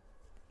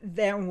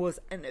 there was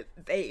an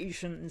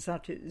ovation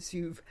such as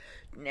you've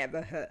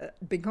never heard,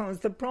 because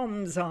the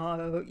proms are,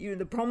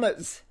 the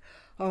prommers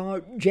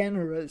are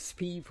generous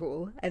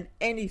people, and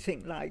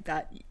anything like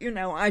that,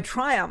 I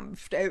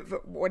triumphed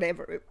over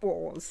whatever it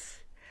was.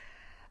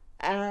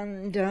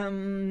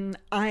 And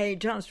I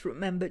just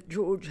remember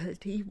George,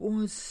 he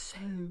was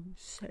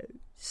so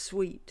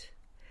sweet.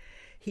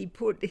 He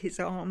put his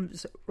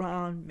arms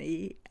around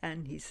me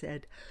and he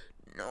said,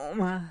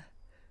 "Norma,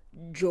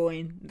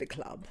 join the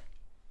club.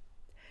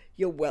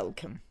 You're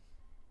welcome."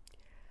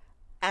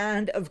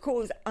 And of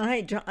course,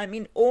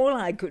 all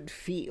I could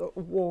feel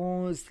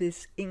was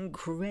this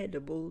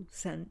incredible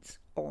sense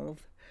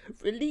of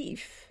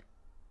relief.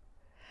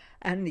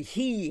 And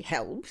he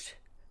helped,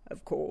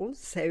 of course,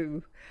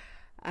 so...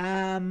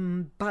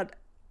 but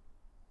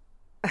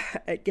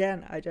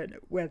again, I don't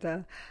know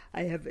whether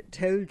I ever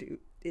told you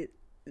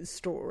the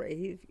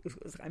story,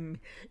 because I'm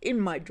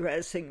in my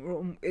dressing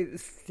room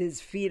with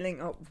this feeling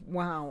of,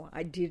 wow,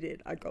 I did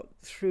it, I got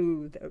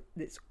through,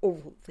 this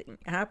awful thing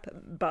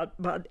happened, but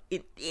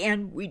in the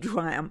end we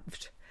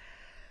triumphed.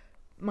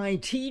 My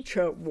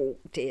teacher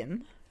walked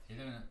in,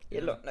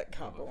 Ilona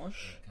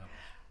Kabosh,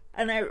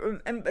 and I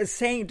remember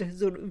saying to her,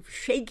 sort of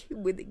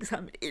shaking with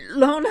excitement,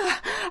 "Ilona,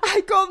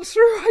 I got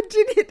through, I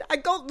did it, I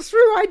got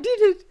through, I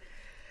did it."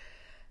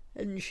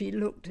 And she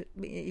looked at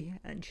me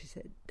and she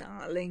said,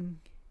 "Darling,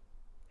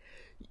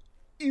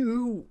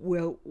 you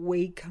will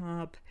wake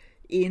up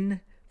in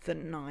the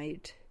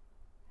night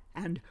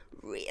and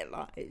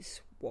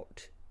realise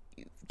what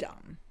you've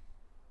done."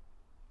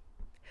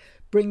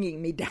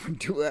 Bringing me down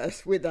to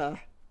earth with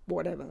a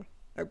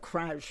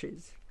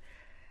crashes.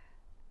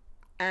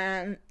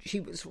 And she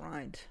was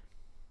right,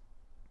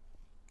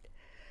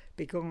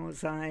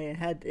 because I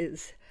had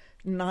this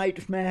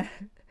nightmare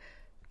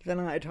the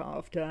night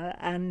after,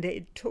 and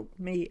it took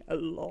me a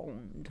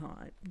long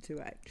time to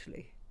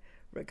actually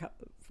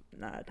recover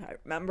from that. I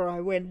remember I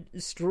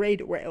went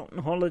straight away on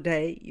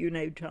holiday,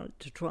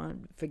 to try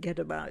and forget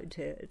about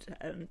it,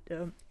 and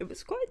it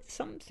was quite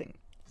something.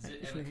 Does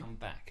it ever come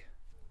back?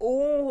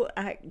 All,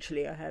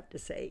 actually, I have to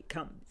say,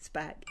 comes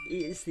back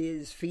is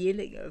this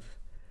feeling of,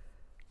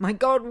 my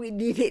God, we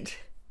did it.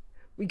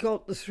 We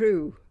got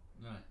through.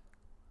 Right.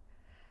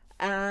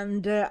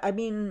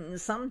 And,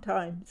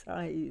 sometimes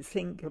I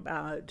think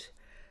about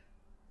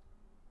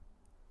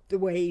the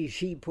way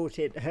she put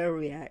it, her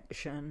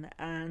reaction.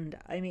 And,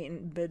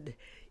 but,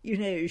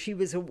 she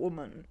was a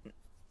woman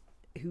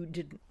who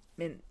didn't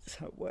mince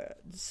her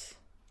words.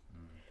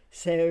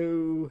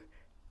 So,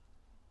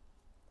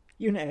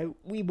 You know,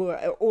 we were,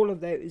 all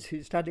of those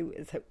who study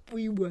with her,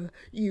 we were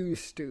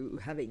used to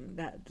having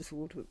that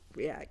sort of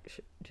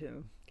reaction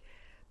to.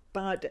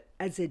 But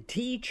as a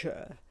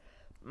teacher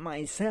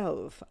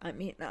myself, I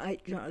mean,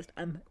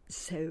 I'm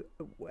so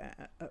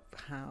aware of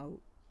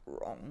how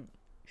wrong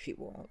she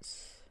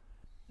was.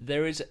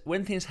 There is,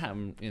 when things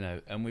happen, you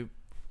know, and we've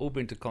all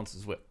been to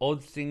concerts where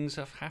odd things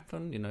have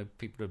happened, you know,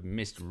 people have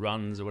missed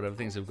runs or whatever,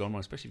 things have gone wrong,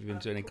 especially if you've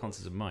been to any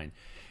concerts of mine.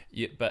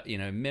 But, you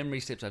know, memory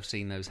slips, I've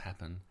seen those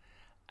happen.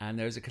 And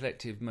there's a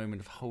collective moment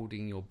of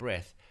holding your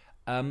breath.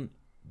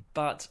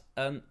 But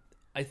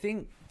I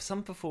think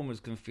some performers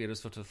can feel a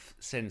sort of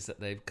sense that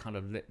they've kind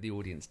of let the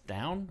audience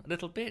down a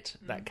little bit.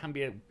 That can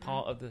be a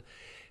part of the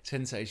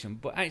sensation.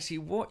 But actually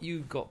what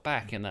you got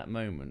back in that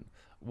moment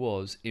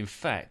was, in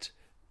fact,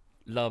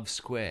 love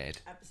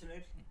squared.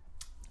 Absolutely.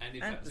 And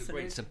in fact, it was a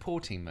great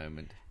supporting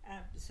moment.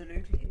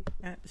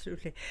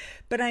 Absolutely.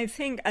 But I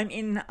think, I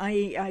mean,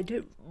 I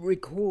don't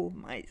recall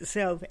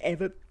myself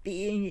ever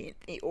being in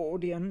the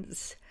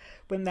audience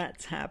when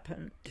that's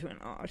happened to an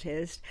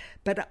artist,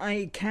 but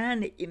I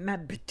can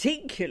imagine,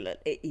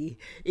 particularly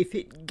if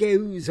it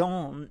goes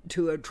on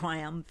to a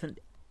triumphant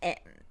end,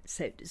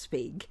 so to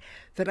speak,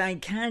 that I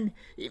can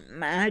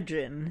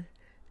imagine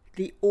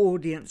the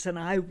audience, and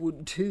I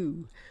would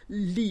too,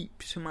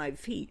 leap to my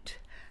feet.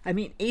 I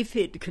mean, if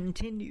it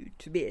continued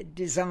to be a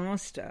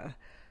disaster,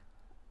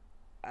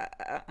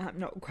 I'm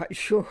not quite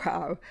sure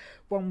how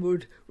one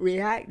would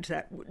react.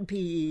 That would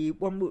be,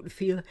 one would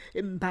feel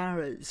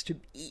embarrassed to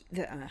be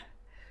there.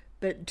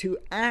 But to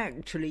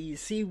actually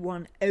see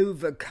one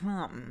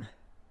overcome,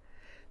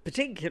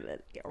 particularly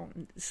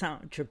on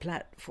such a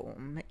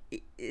platform,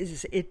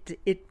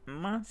 it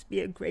must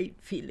be a great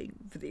feeling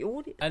for the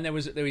audience. And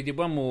we did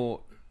one more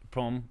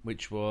prom,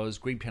 which was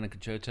Greek Piano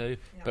Concerto,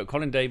 but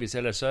Colin Davis,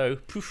 LSO,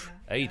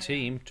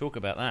 A-team, talk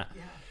about that.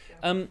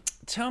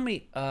 Tell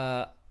me,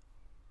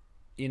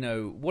 you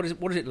know, what is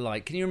it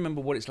like? Can you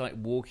remember what it's like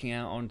walking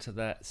out onto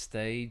that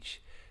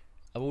stage?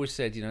 I've always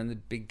said, you know, in the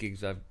big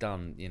gigs I've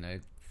done, you know,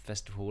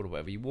 festival hall or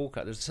whatever, you walk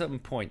out, there's a certain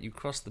point, you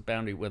cross the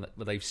boundary where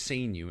they've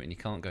seen you and you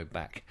can't go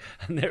back.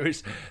 And there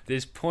is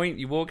this point,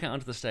 you walk out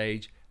onto the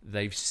stage,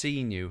 they've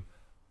seen you.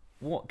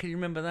 What, can you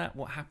remember that?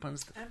 What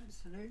happens?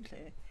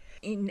 Absolutely.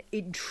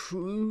 It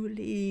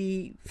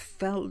truly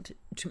felt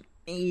to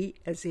me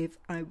as if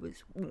I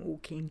was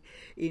walking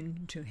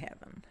into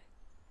heaven.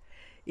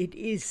 It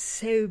is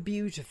so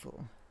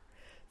beautiful.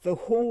 The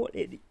hall,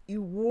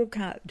 you walk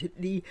out to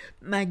the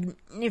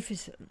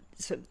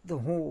magnificence of the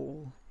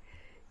hall.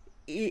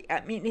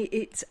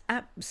 It's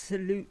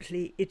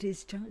absolutely, it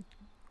is just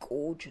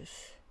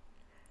gorgeous.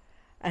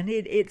 And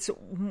it's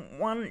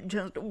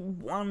just a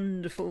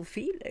wonderful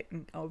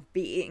feeling of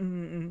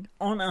being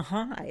on a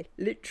high,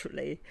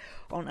 literally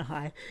on a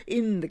high,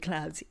 in the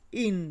clouds,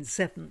 in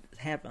seventh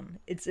heaven.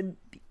 It's a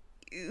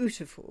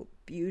beautiful,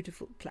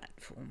 beautiful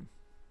platform.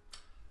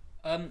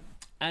 And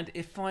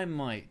if I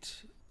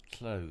might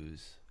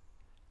close,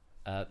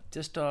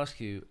 just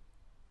ask you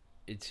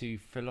to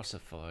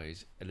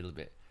philosophise a little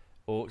bit,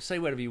 or say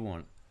whatever you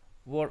want.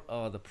 What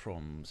are the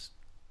proms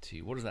to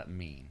you? What does that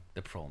mean,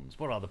 the proms?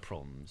 What are the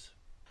proms?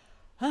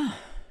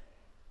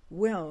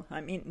 Well,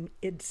 I mean,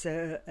 it's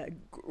a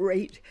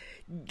great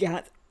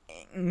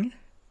gathering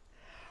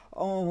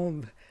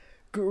of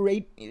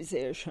great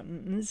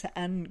musicians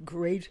and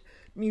great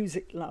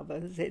music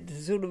lovers.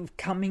 It's sort of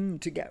coming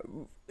together,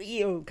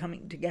 real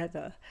coming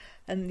together.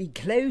 And the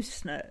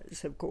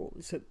closeness, of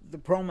course, of the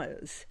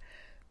promos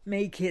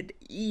make it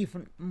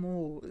even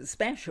more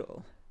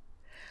special.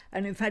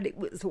 And in fact, it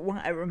was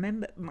why I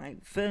remember my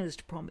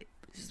first prom. It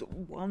was the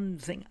one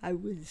thing I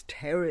was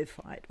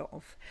terrified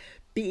of,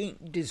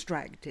 being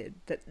distracted,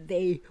 that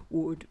they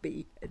would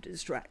be a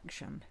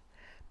distraction.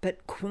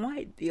 But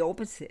quite the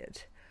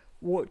opposite.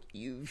 What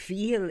you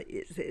feel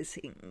is this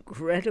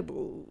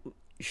incredible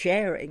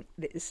sharing,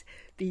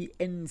 the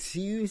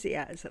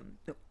enthusiasm,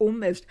 the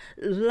almost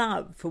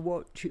love for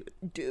what you're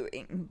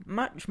doing,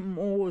 much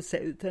more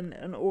so than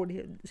an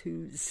audience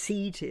who's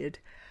seated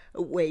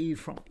away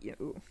from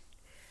you.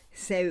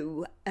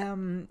 So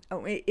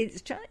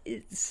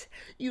it's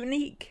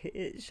unique.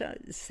 It's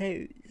just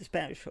so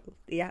special.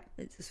 The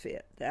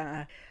atmosphere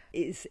there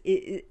is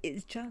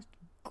just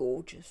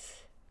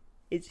gorgeous.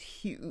 It's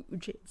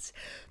huge. It's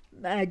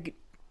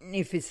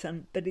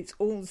magnificent, but it's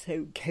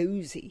also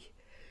cozy.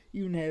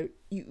 You know,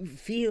 you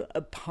feel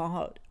a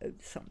part of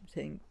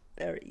something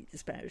very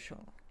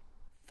special.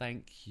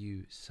 Thank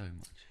you so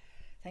much.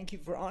 Thank you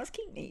for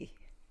asking me.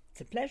 It's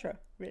a pleasure,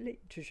 really,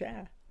 to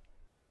share.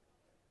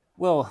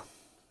 Well,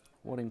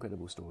 what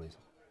incredible stories.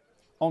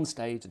 On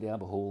stage at the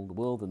Albert Hall, the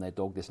world and their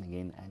dog listening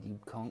in, and you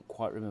can't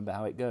quite remember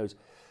how it goes.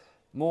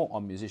 More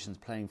on musicians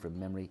playing from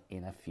memory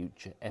in a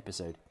future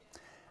episode.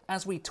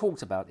 As we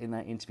talked about in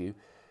that interview,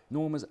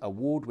 Norma's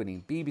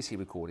award-winning BBC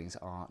recordings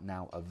are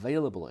now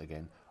available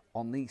again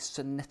on the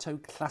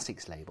Sonetto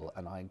Classics label,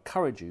 and I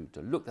encourage you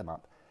to look them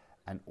up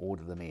and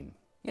order them in.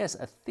 Yes,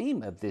 a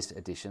theme of this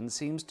edition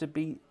seems to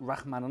be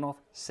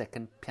Rachmaninoff's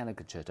Second Piano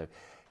Concerto.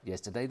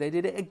 Yesterday they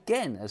did it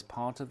again as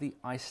part of the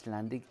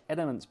Icelandic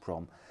Elements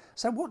prom.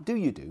 So what do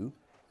you do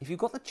if you've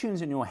got the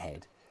tunes in your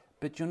head,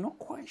 but you're not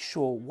quite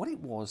sure what it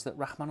was that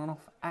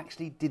Rachmaninoff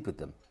actually did with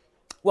them?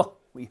 Well,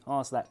 we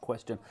asked that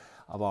question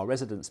of our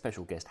resident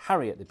special guest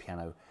Harry at the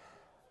piano,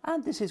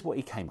 and this is what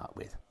he came up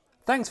with.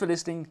 Thanks for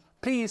listening.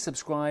 Please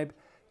subscribe.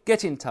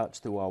 Get in touch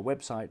through our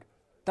website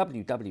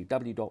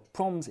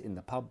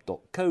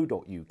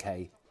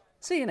www.promsinthepub.co.uk.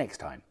 See you next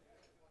time.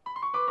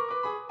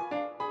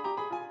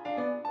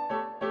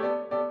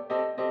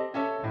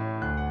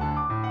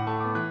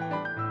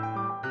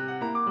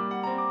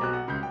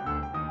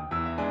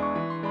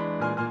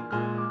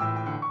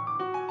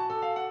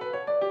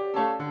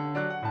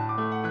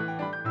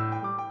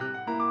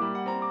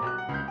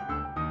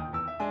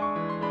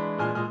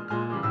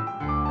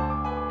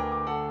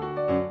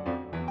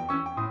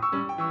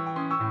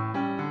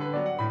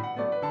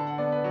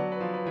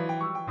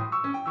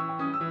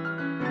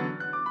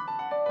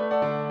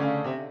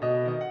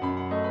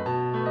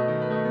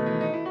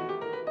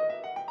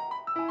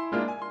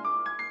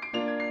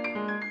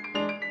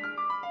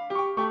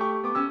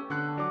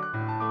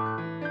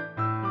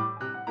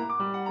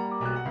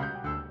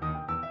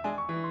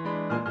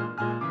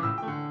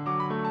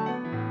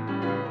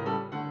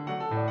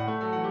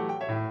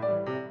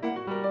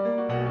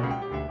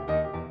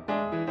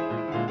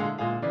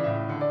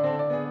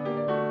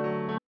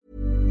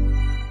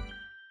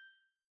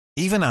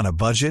 Even on a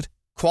budget,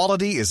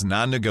 quality is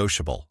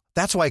non-negotiable.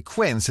 That's why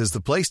Quince is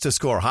the place to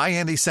score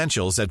high-end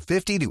essentials at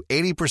 50 to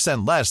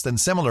 80% less than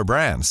similar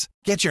brands.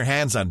 Get your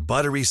hands on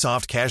buttery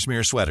soft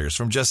cashmere sweaters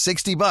from just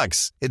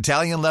 $60,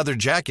 Italian leather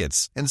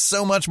jackets, and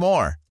so much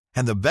more.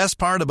 And the best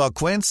part about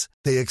Quince,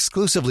 they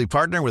exclusively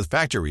partner with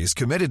factories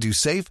committed to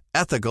safe,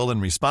 ethical,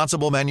 and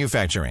responsible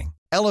manufacturing.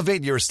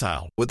 Elevate your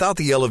style without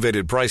the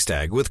elevated price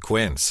tag with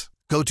Quince.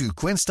 Go to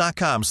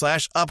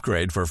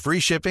quince.com/upgrade for free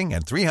shipping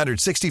and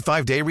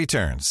 365-day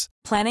returns.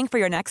 Planning for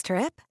your next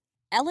trip?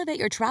 Elevate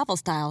your travel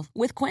style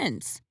with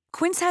Quince.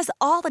 Quince has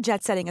all the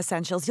jet-setting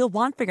essentials you'll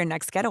want for your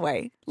next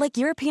getaway, like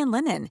European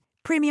linen,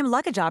 premium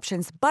luggage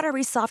options,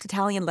 buttery soft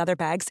Italian leather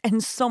bags,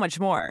 and so much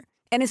more.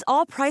 And is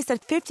all priced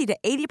at 50 to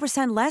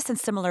 80% less than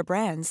similar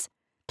brands.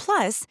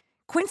 Plus,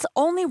 Quince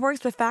only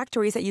works with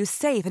factories that use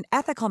safe and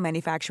ethical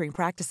manufacturing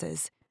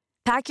practices.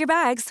 Pack your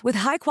bags with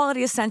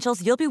high-quality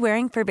essentials you'll be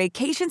wearing for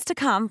vacations to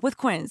come with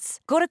Quince.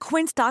 Go to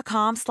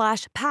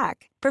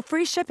quince.com/pack for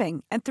free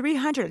shipping and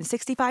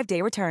 365-day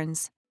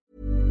returns.